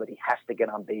as well that he has to get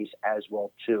on base as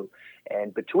well, too.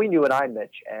 And between you and I,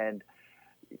 Mitch, and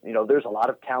there's a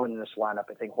lot of talent in this lineup.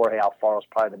 I think Jorge Alfaro is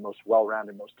probably the most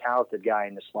well-rounded, most talented guy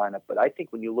in this lineup. But I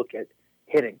think when you look at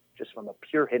hitting, just from a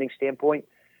pure hitting standpoint,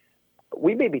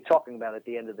 we may be talking about at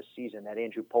the end of the season that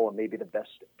Andrew Poland may be the best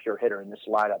pure hitter in this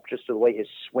lineup, just the way his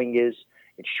swing is.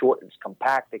 It's short, it's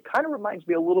compact. It kind of reminds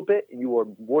me a little bit, and you are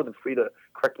more than free to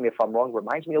correct me if I'm wrong,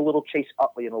 reminds me a little Chase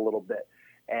Utley in a little bit.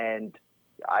 And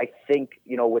I think,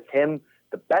 with him,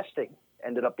 the best thing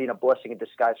ended up being a blessing in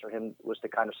disguise for him was to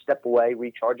kind of step away,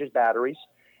 recharge his batteries,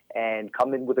 and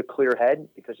come in with a clear head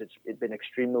because it's been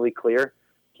extremely clear.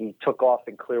 He took off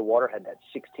in Clearwater, had that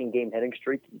 16-game hitting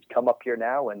streak. He's come up here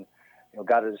now and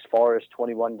got it as far as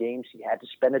 21 games. He had to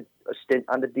spend a stint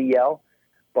on the DL,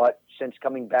 but since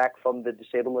coming back from the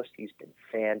disabled list, he's been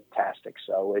fantastic.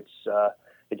 So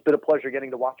it's been a pleasure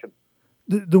getting to watch him.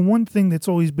 The one thing that's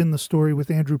always been the story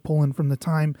with Andrew Poland from the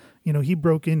time, he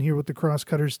broke in here with the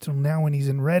Crosscutters till now when he's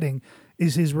in Reading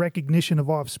is his recognition of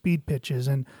off-speed pitches.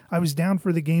 And I was down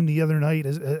for the game the other night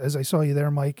as I saw you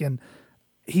there, Mike, and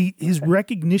his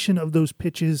recognition of those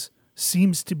pitches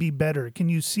seems to be better. Can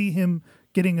you see him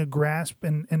getting a grasp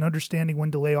and understanding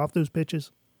when to lay off those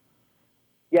pitches?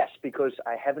 Yes, because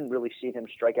I haven't really seen him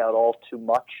strike out all too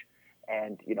much.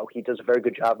 And, he does a very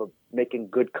good job of making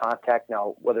good contact.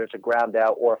 Now, whether it's a ground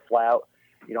out or a fly out,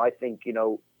 I think,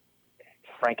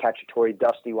 Frank Cacciatore,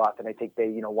 Dusty Watson, I think they,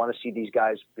 want to see these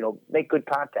guys, make good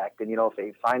contact. And, if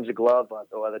he finds a glove,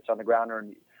 whether it's on the ground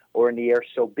or in the air,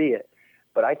 so be it.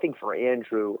 But I think for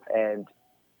Andrew, and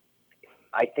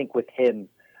I think with him,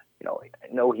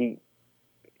 I know he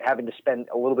having to spend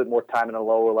a little bit more time in the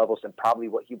lower levels than probably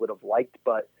what he would have liked,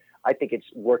 but I think it's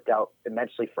worked out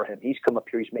immensely for him. He's come up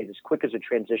here. He's made as quick as a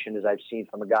transition as I've seen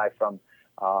from a guy from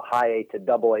high A to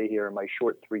double A here in my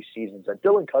short 3 seasons.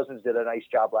 Dylan Cousins did a nice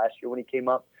job last year when he came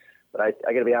up, but I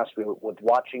got to be honest with you, with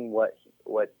watching what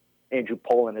Andrew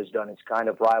Poland has done, it's kind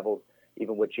of rivaled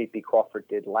even what J.P. Crawford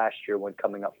did last year when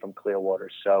coming up from Clearwater.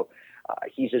 So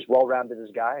he's as well-rounded as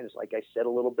a guy, and like I said a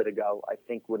little bit ago, I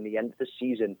think when the end of the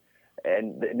season,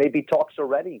 and maybe talks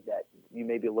already that you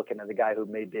may be looking at a guy who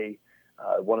may be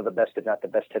one of the best, if not the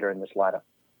best hitter in this lineup.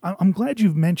 I'm glad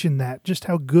you've mentioned that, just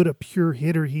how good a pure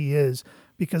hitter he is,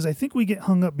 because I think we get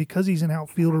hung up because he's an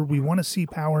outfielder. We want to see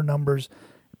power numbers.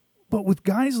 But with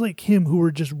guys like him who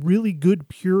are just really good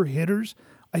pure hitters,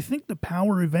 I think the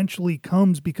power eventually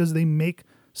comes because they make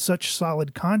such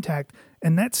solid contact,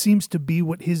 and that seems to be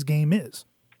what his game is.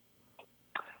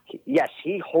 Yes,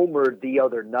 he homered the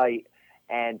other night,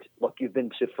 and look, you've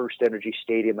been to First Energy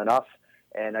Stadium enough,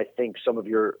 and I think some of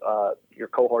your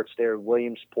cohorts there in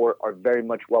Williamsport are very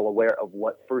much well aware of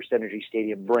what First Energy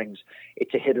Stadium brings.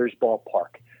 It's a hitter's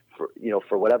ballpark.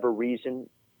 For whatever reason,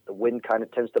 the wind kind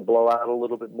of tends to blow out a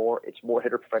little bit more. It's more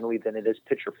hitter-friendly than it is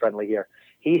pitcher-friendly here.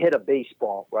 He hit a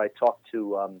baseball where I talked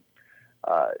to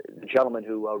the gentleman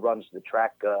who runs the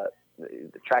track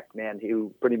man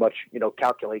who pretty much,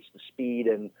 calculates the speed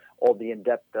and all the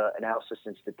in-depth analysis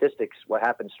and statistics, what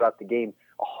happens throughout the game.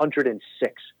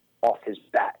 106 off his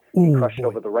bat. He crushed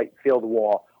over the right field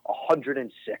wall,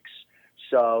 106.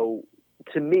 So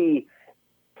to me,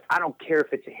 I don't care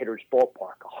if it's a hitter's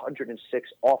ballpark. 106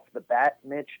 off the bat,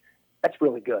 Mitch, that's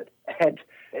really good.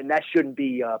 And that shouldn't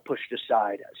be pushed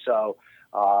aside. So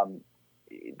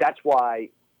that's why,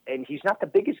 and he's not the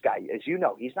biggest guy, as you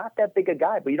know. He's not that big a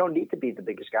guy, but you don't need to be the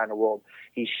biggest guy in the world.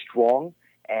 He's strong,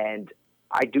 and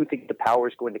I do think the power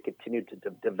is going to continue to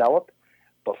develop.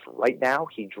 But for right now,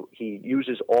 he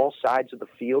uses all sides of the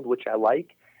field, which I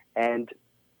like. And,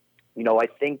 I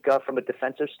think from a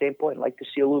defensive standpoint, I'd like to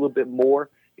see a little bit more.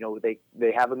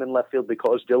 They have him in left field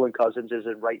because Dylan Cousins is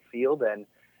in right field, and,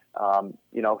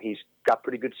 he's got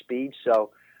pretty good speed.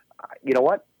 So, you know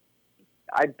what?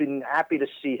 I've been happy to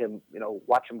see him,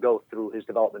 watch him go through his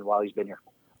development while he's been here.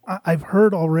 I've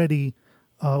heard already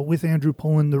with Andrew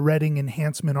Poland the Reading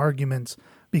enhancement arguments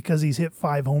because he's hit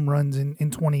 5 home runs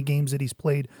in 20 games that he's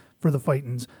played for the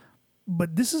Fightins.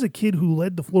 But this is a kid who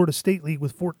led the Florida State League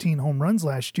with 14 home runs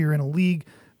last year in a league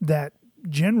that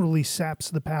generally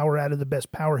saps the power out of the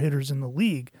best power hitters in the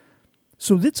league.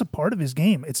 So that's a part of his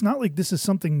game. It's not like this is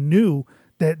something new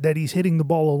that he's hitting the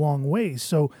ball a long way.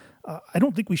 So I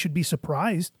don't think we should be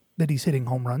surprised that he's hitting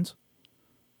home runs.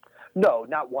 No,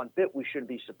 not one bit. We shouldn't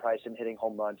be surprised him hitting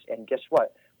home runs. And guess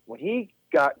what? When he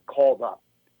got called up,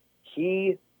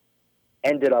 he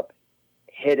ended up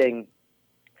hitting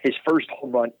his first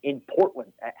home run in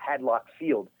Portland at Hadlock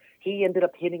Field. He ended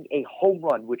up hitting a home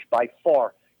run, which by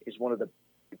far is one of the,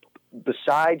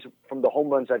 besides from the home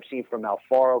runs I've seen from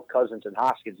Alfaro, Cousins, and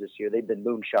Hoskins this year, they've been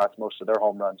moonshots, most of their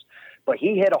home runs. But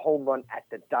he hit a home run at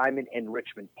the Diamond in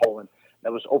Richmond, Poland.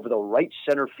 That was over the right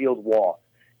center field wall.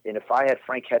 And if I had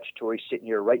Frank Cacciatore sitting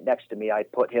here right next to me,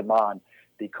 I'd put him on,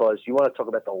 because you want to talk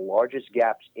about the largest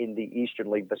gaps in the Eastern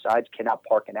League besides Kennett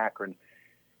Park and Akron.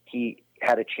 He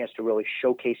had a chance to really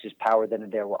showcase his power then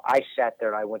and there. Where I sat there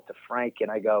and I went to Frank and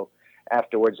I go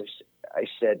afterwards. I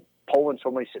said, Poland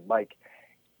told me, he said, Mike,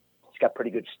 he's got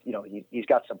pretty good, he's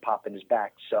got some pop in his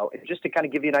back. So just to kind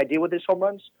of give you an idea with his home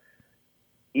runs,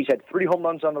 he's had 3 home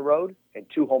runs on the road and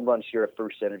 2 home runs here at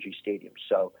First Energy Stadium.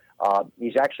 So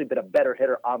he's actually been a better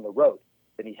hitter on the road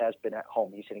than he has been at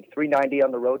home. He's hitting .390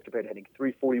 on the road compared to hitting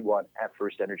 .341 at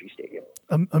First Energy Stadium.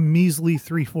 A measly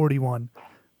 .341.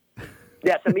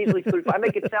 Yes, a measly .341. I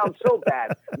make it sound so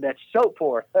bad. That's so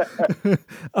poor.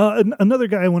 Another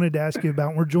guy I wanted to ask you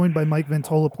about, we're joined by Mike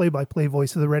Ventola, play-by-play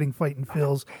voice of the Reading Fightin'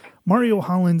 Phils. Mario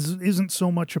Hollins isn't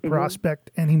so much a prospect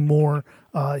anymore.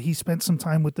 He spent some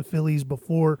time with the Phillies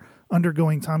before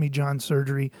undergoing Tommy John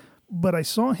surgery. But I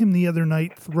saw him the other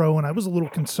night throw, and I was a little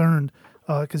concerned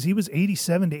because he was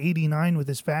 87 to 89 with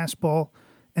his fastball.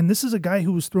 And this is a guy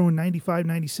who was throwing 95,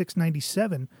 96,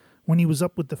 97 when he was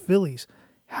up with the Phillies.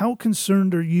 How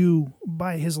concerned are you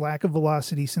by his lack of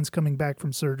velocity since coming back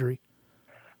from surgery?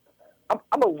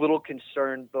 I'm a little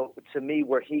concerned, but to me,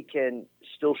 where he can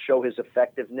still show his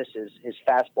effectiveness is his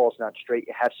fastball's not straight.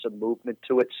 It has some movement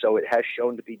to it, so it has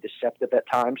shown to be deceptive at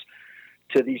times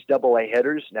to these AA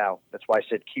hitters. Now, that's why I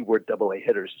said keyword AA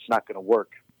hitters. It's not going to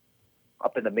work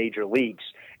up in the major leagues.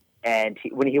 And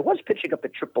when he was pitching up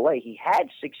at AAA, he had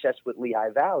success with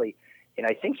Lehigh Valley. And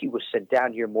I think he was sent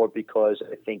down here more because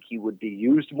I think he would be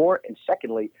used more. And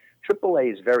secondly,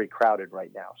 AAA is very crowded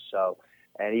right now. So,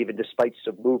 and even despite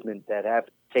some movement that have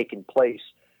taken place,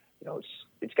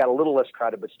 it's got a little less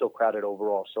crowded, but still crowded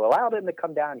overall. So allowed him to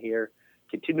come down here,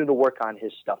 continue to work on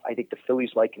his stuff. I think the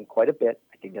Phillies like him quite a bit.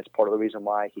 I think that's part of the reason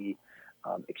why he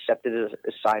accepted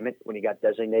his assignment when he got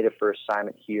designated for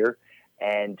assignment here.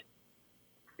 And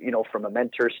from a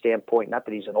mentor standpoint, not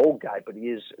that he's an old guy, but he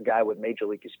is a guy with major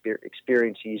league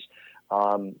experience. He's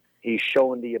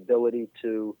shown the ability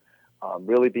to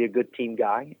really be a good team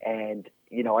guy. And,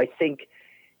 I think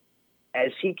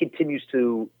as he continues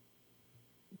to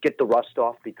get the rust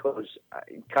off, because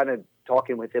kind of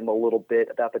talking with him a little bit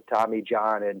about the Tommy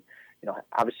John, and,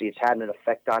 obviously it's had an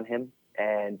effect on him.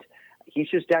 And he's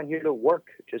just down here to work,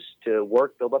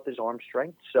 build up his arm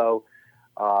strength. So,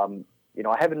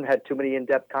 I haven't had too many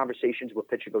in-depth conversations with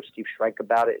pitcher coach Steve Schrenk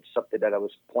about it. It's something that I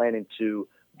was planning to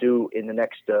do in the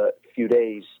next few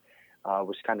days,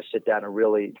 was kind of sit down and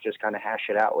really just kind of hash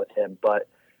it out with him. But,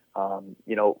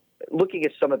 looking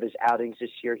at some of his outings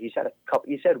this year, he's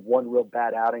had one real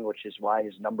bad outing, which is why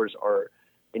his numbers are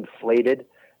inflated.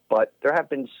 But there have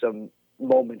been some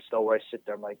moments, though, where I sit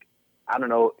there, I'm like, I don't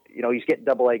know, he's getting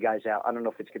AA guys out. I don't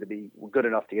know if it's going to be good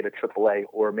enough to get a AAA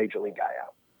or a major league guy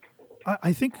out.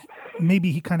 I think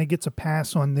maybe he kind of gets a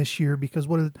pass on this year because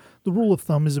the rule of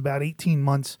thumb is about 18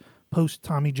 months post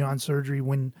Tommy John surgery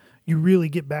when you really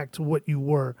get back to what you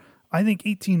were. I think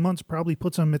 18 months probably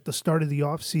puts him at the start of the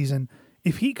offseason.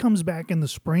 If he comes back in the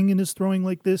spring and is throwing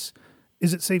like this,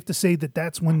 is it safe to say that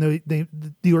that's when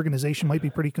the organization might be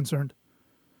pretty concerned?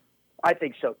 I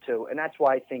think so too, and that's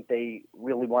why I think they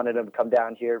really wanted him to come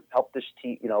down here, help this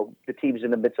team. The team's in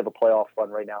the midst of a playoff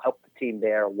run right now. Help the team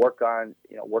there, work on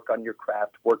your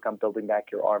craft, work on building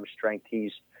back your arm strength.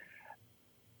 He's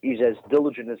as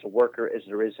diligent as a worker as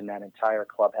there is in that entire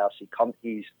clubhouse.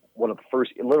 He's one of the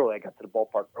first. Literally, I got to the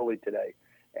ballpark early today,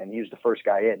 and he was the first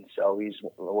guy in. So he's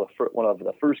one of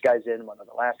the first guys in, one of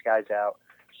the last guys out.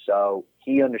 So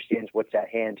he understands what's at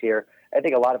hand here. I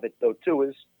think a lot of it, though, too,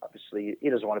 is obviously he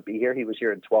doesn't want to be here. He was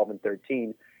here in 12 and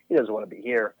 13. He doesn't want to be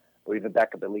here or even back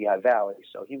up at Lehigh Valley.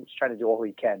 So he was trying to do all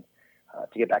he can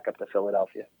to get back up to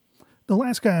Philadelphia. The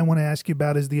last guy I want to ask you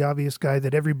about is the obvious guy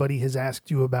that everybody has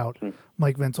asked you about,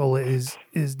 Mike Ventola, is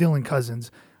Dylan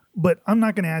Cousins. But I'm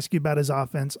not going to ask you about his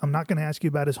offense. I'm not going to ask you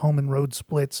about his home and road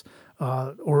splits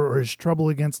or his trouble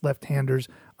against left-handers.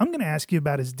 I'm going to ask you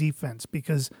about his defense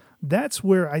because that's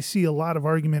where I see a lot of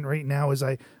argument right now as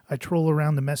I troll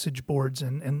around the message boards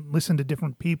and listen to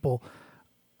different people.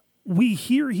 We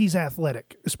hear he's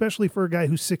athletic, especially for a guy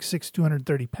who's 6'6",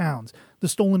 230 pounds. The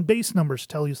stolen base numbers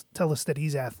tell us that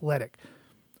he's athletic.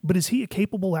 But is he a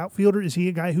capable outfielder? Is he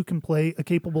a guy who can play a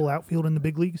capable outfield in the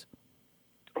big leagues?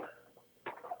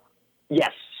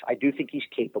 Yes, I do think he's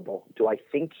capable. Do I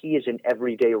think he is an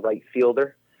everyday right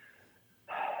fielder?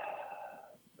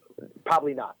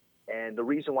 Probably not. And the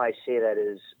reason why I say that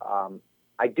is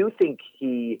I do think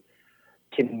he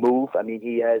can move. I mean,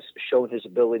 he has shown his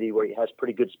ability where he has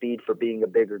pretty good speed for being a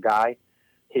bigger guy.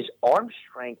 His arm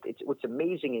strength, what's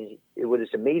amazing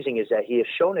is that he has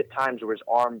shown at times where his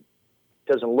arm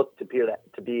doesn't look to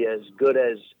be as good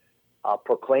as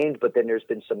proclaimed, but then there's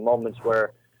been some moments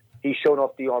where he's shown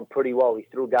off the arm pretty well. He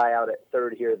threw a guy out at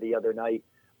third here the other night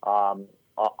on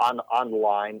the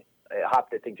line.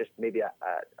 hopped, I think, just maybe a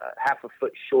half a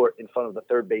foot short in front of the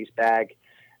third base bag,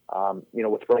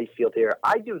 with right field here.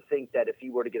 I do think that if he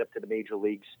were to get up to the major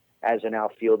leagues as an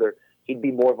outfielder, he'd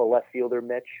be more of a left fielder,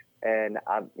 Mitch. And,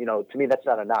 to me, that's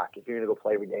not a knock. If you're going to go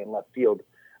play every day in left field,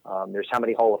 there's how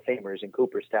many Hall of Famers in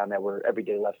Cooperstown that were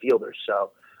everyday left fielders.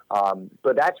 So,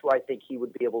 but that's where I think he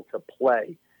would be able to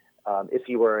play if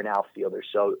he were an outfielder.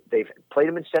 So they've played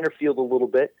him in center field a little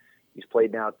bit. He's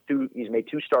made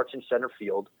 2 starts in center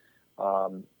field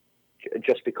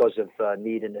just because of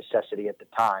need and necessity at the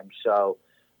time. So,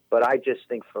 but I just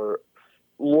think for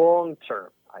long term,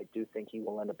 I do think he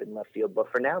will end up in left field. But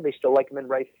for now, they still like him in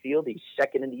right field. He's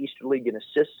second in the Eastern League in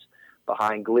assists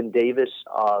behind Glenn Davis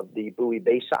of the Bowie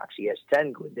Bay Sox. He has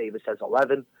 10. Glenn Davis has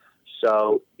 11.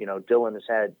 So, Dylan has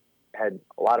had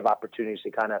a lot of opportunities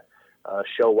to kind of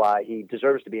show why he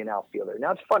deserves to be an outfielder.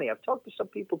 Now, it's funny. I've talked to some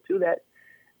people, too, that,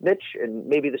 Mitch, and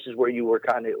maybe this is where you were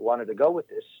kind of wanted to go with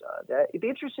this, that it'd be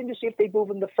interesting to see if they move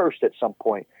him to first at some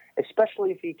point,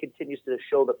 especially if he continues to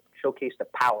showcase the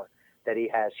power that he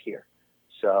has here.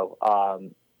 So,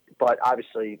 but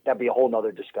obviously that'd be a whole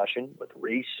nother discussion with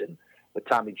Reese and with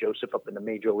Tommy Joseph up in the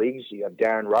major leagues. You have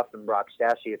Darren Ruff and Brock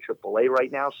Stassi at AAA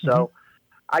right now. So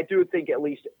I do think at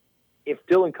least if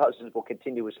Dylan Cousins will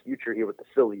continue his future here with the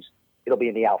Phillies, it'll be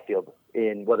in the outfield,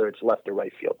 in whether it's left or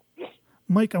right field.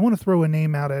 Mike, I want to throw a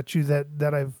name out at you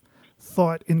that I've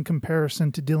thought in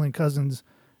comparison to Dylan Cousins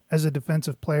as a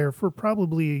defensive player for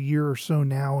probably a year or so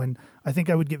now, and I think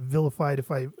I would get vilified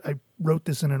if I wrote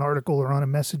this in an article or on a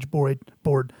message board.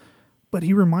 But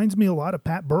he reminds me a lot of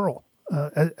Pat Burrell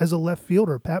as a left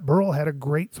fielder. Pat Burrell had a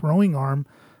great throwing arm,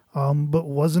 but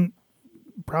wasn't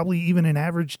probably even an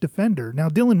average defender. Now,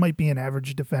 Dylan might be an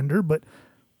average defender, but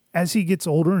as he gets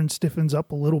older and stiffens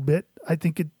up a little bit, I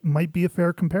think it might be a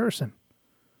fair comparison.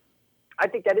 I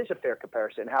think that is a fair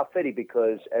comparison. How fitting,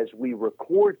 because as we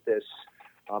record this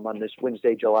on this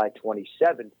Wednesday, July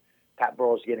 27th, Pat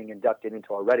Burrell is getting inducted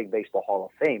into our Reading Baseball Hall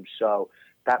of Fame. So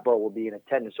Pat Burrell will be in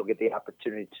attendance. He'll get the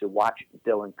opportunity to watch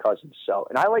Dylan Cousins. So,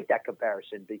 and I like that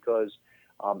comparison because,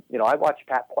 I watched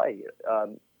Pat play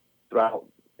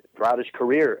throughout his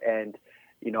career. And,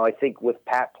 I think with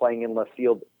Pat playing in left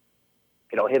field,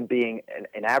 him being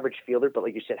an average fielder, but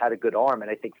like you said, had a good arm.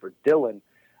 And I think for Dylan,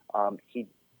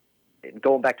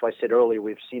 going back to what I said earlier,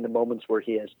 we've seen the moments where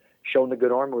he has shown the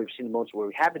good arm, and we've seen the moments where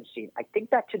we haven't seen. I think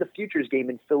back to the Futures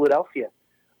game in Philadelphia,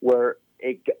 where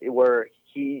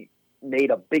he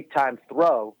made a big-time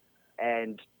throw,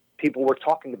 and people were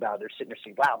talking about it. They're sitting there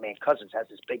saying, wow, man, Cousins has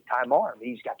this big-time arm.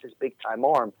 He's got this big-time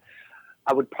arm.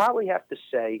 I would probably have to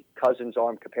say Cousins'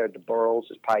 arm compared to Burrell's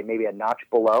is probably maybe a notch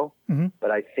below,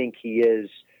 but I think he is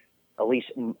at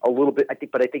least a little bit. I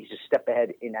think he's a step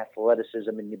ahead in athleticism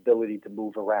and the ability to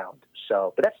move around.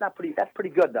 So, but that's pretty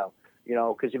good though,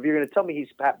 because if you're going to tell me he's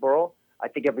Pat Burrell, I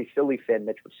think every Philly fan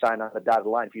that would sign on the dotted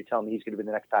line if you tell me he's going to be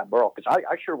the next Pat Burrell, because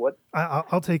I sure would.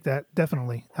 I'll take that,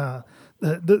 definitely.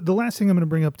 The last thing I'm going to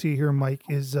bring up to you here, Mike,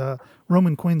 is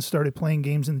Roman Quinn started playing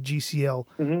games in the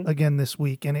GCL again this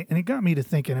week, and it got me to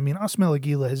thinking. I mean, Osmel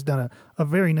Aguila has done a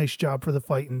very nice job for the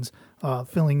Fightins,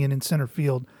 filling in center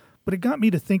field, but it got me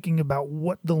to thinking about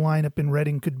what the lineup in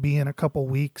Reading could be in a couple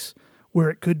weeks, where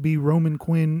it could be Roman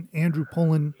Quinn, Andrew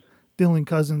Pullen, Dylan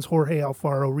Cousins, Jorge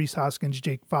Alfaro, Rhys Hoskins,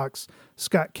 Jake Fox,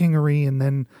 Scott Kingery, and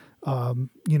then,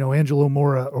 Angelo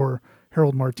Mora or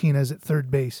Harold Martinez at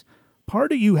third base.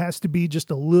 Part of you has to be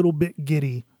just a little bit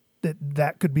giddy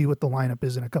that could be what the lineup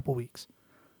is in a couple weeks.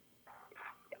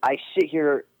 I sit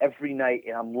here every night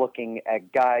and I'm looking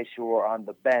at guys who are on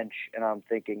the bench and I'm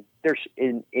thinking, there's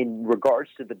in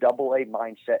regards to the AA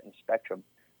mindset and spectrum,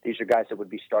 these are guys that would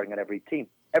be starting on every team.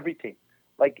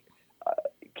 Like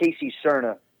Casey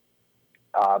Cerna,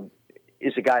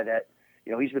 is a guy that,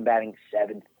 he's been batting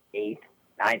 7th, 8th,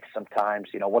 9th sometimes.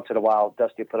 Once in a while,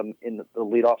 Dusty put him in the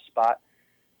leadoff spot.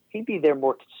 He'd be there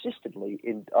more consistently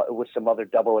with some other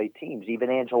AA teams,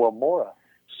 even Angelo Mora.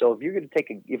 So if you're going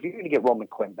to get Roman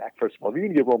Quinn back, first of all, if you're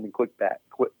going to get Roman Quinn back,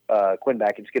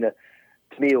 it's going to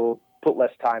me, it will put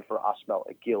less time for Osmel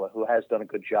Aguila, who has done a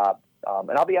good job.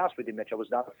 And I'll be honest with you, Mitch, I was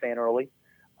not a fan early.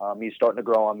 He's starting to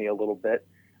grow on me a little bit.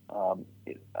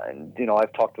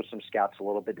 I've talked with some scouts a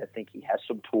little bit that think he has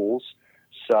some tools.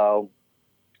 So,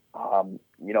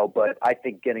 but I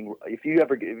think if you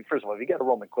get a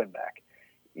Roman Quinn back,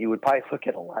 you would probably look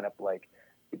at a lineup like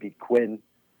it'd be Quinn,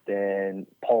 then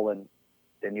Pullen,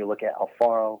 then you look at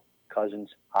Alfaro, Cousins,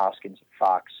 Hoskins,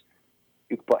 Fox.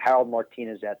 You could put Harold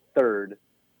Martinez at third,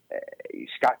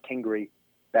 Scott Kingery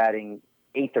batting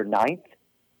 8th or 9th.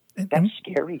 That's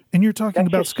scary. And you're talking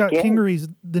about Scott Kingery's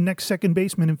the next second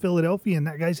baseman in Philadelphia, and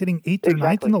that guy's hitting 8th or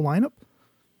 9th in the lineup?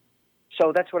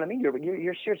 So that's what I mean.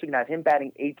 You're seriously going to have him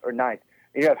batting 8th or 9th.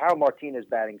 And you have Harold Martinez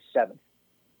batting 7th.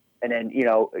 And then,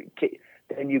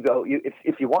 then you go,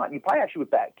 if you want, you probably actually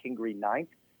would bat Kingery 9th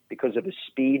because of his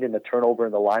speed and the turnover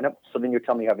in the lineup. So then you're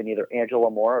telling me you have either Angelo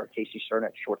Mora or Casey Cerna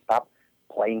at shortstop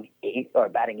playing 8th or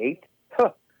batting 8th.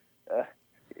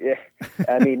 Yeah.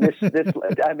 I mean,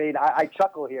 I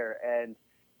chuckle here. And,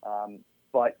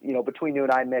 but, between you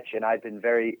and I, Mitch, and I've been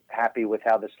very happy with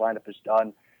how this lineup is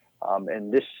done.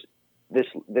 And this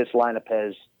lineup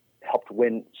has helped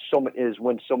win so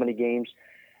many games.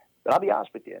 But I'll be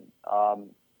honest with you,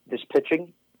 this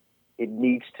pitching, it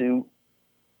needs to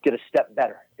get a step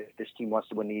better if this team wants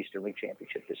to win the Eastern League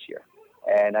Championship this year.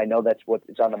 And I know that's what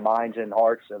is on the minds and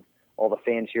hearts of all the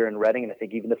fans here in Reading, and I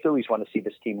think even the Phillies want to see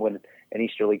this team win an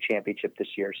Eastern League Championship this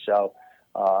year. So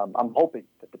I'm hoping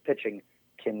that the pitching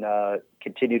can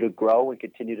continue to grow and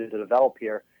continue to develop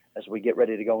here as we get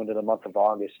ready to go into the month of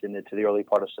August and into the early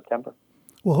part of September.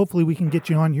 Well, hopefully we can get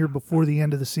you on here before the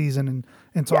end of the season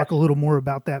and talk a little more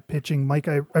about that pitching. Mike,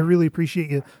 I really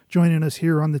appreciate you joining us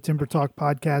here on the Timber Talk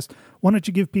podcast. Why don't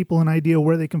you give people an idea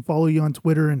where they can follow you on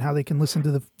Twitter and how they can listen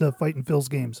to the Fightin' Phils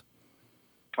games?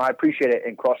 I appreciate it.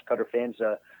 And Crosscutter fans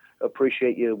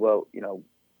appreciate you,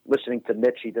 listening to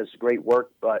Mitch. He does great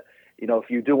work. But, if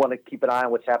you do want to keep an eye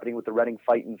on what's happening with the Reading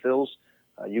Fightin' Phils,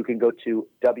 you can go to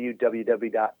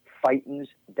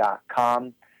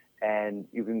www.fightins.com. And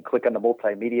you can click on the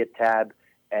multimedia tab,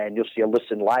 and you'll see a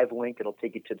Listen Live link. It'll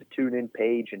take you to the TuneIn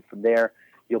page, and from there,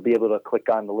 you'll be able to click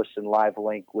on the Listen Live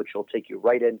link, which will take you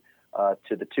right in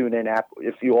to the TuneIn app,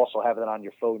 if you also have it on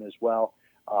your phone as well.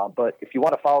 But if you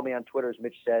want to follow me on Twitter, as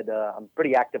Mitch said, I'm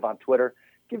pretty active on Twitter.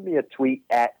 Give me a tweet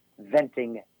at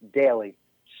Venting Daily.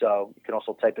 So you can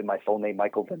also type in my full name,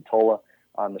 Michael Ventola,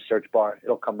 on the search bar.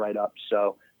 It'll come right up.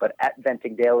 So, but at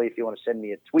Venting Daily, if you want to send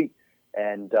me a tweet.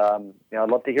 And, I'd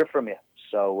love to hear from you.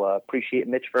 So appreciate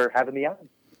Mitch for having me on.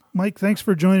 Mike, thanks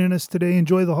for joining us today.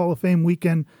 Enjoy the Hall of Fame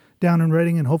weekend down in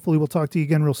Reading, and hopefully we'll talk to you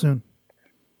again real soon.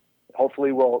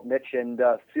 Hopefully we'll, Mitch, and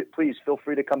please feel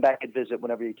free to come back and visit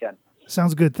whenever you can.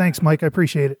 Sounds good. Thanks, Mike. I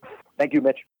appreciate it. Thank you,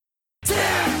 Mitch.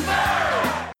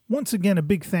 Once again, a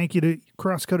big thank you to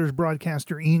Crosscutters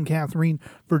broadcaster Ian Catherine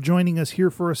for joining us here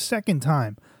for a second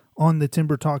time on the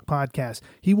Timber Talk podcast.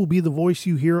 He will be the voice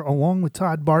you hear along with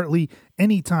Todd Bartley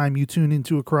anytime you tune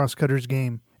into a Crosscutters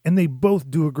game, and they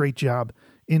both do a great job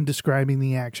in describing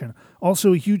the action.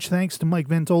 Also, a huge thanks to Mike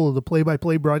Ventola, the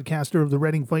play-by-play broadcaster of the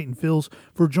Reading Fightin' Phils,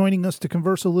 for joining us to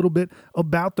converse a little bit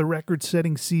about the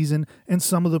record-setting season and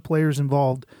some of the players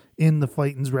involved in the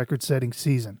Fightin's record-setting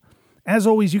season. As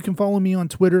always, you can follow me on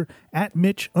Twitter at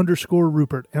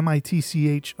Mitch_Rupert,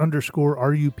 MITCH_RUPERT.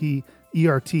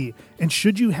 And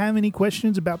should you have any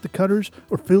questions about the Cutters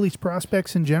or Phillies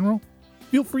prospects in general,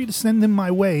 feel free to send them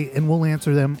my way and we'll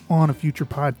answer them on a future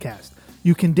podcast.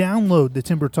 You can download the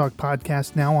Timber Talk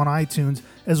podcast now on iTunes,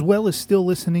 as well as still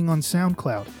listening on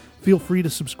SoundCloud. Feel free to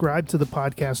subscribe to the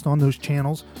podcast on those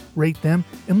channels, rate them,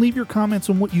 and leave your comments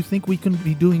on what you think we can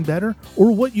be doing better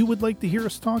or what you would like to hear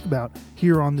us talk about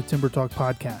here on the Timber Talk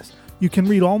podcast. You can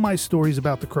read all my stories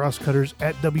about the Crosscutters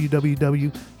at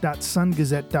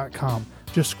www.sungazette.com.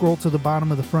 Just scroll to the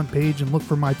bottom of the front page and look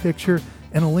for my picture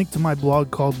and a link to my blog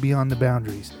called Beyond the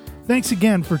Boundaries. Thanks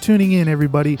again for tuning in,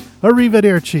 everybody.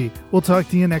 Arrivederci. We'll talk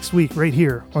to you next week right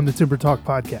here on the Timber Talk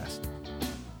podcast.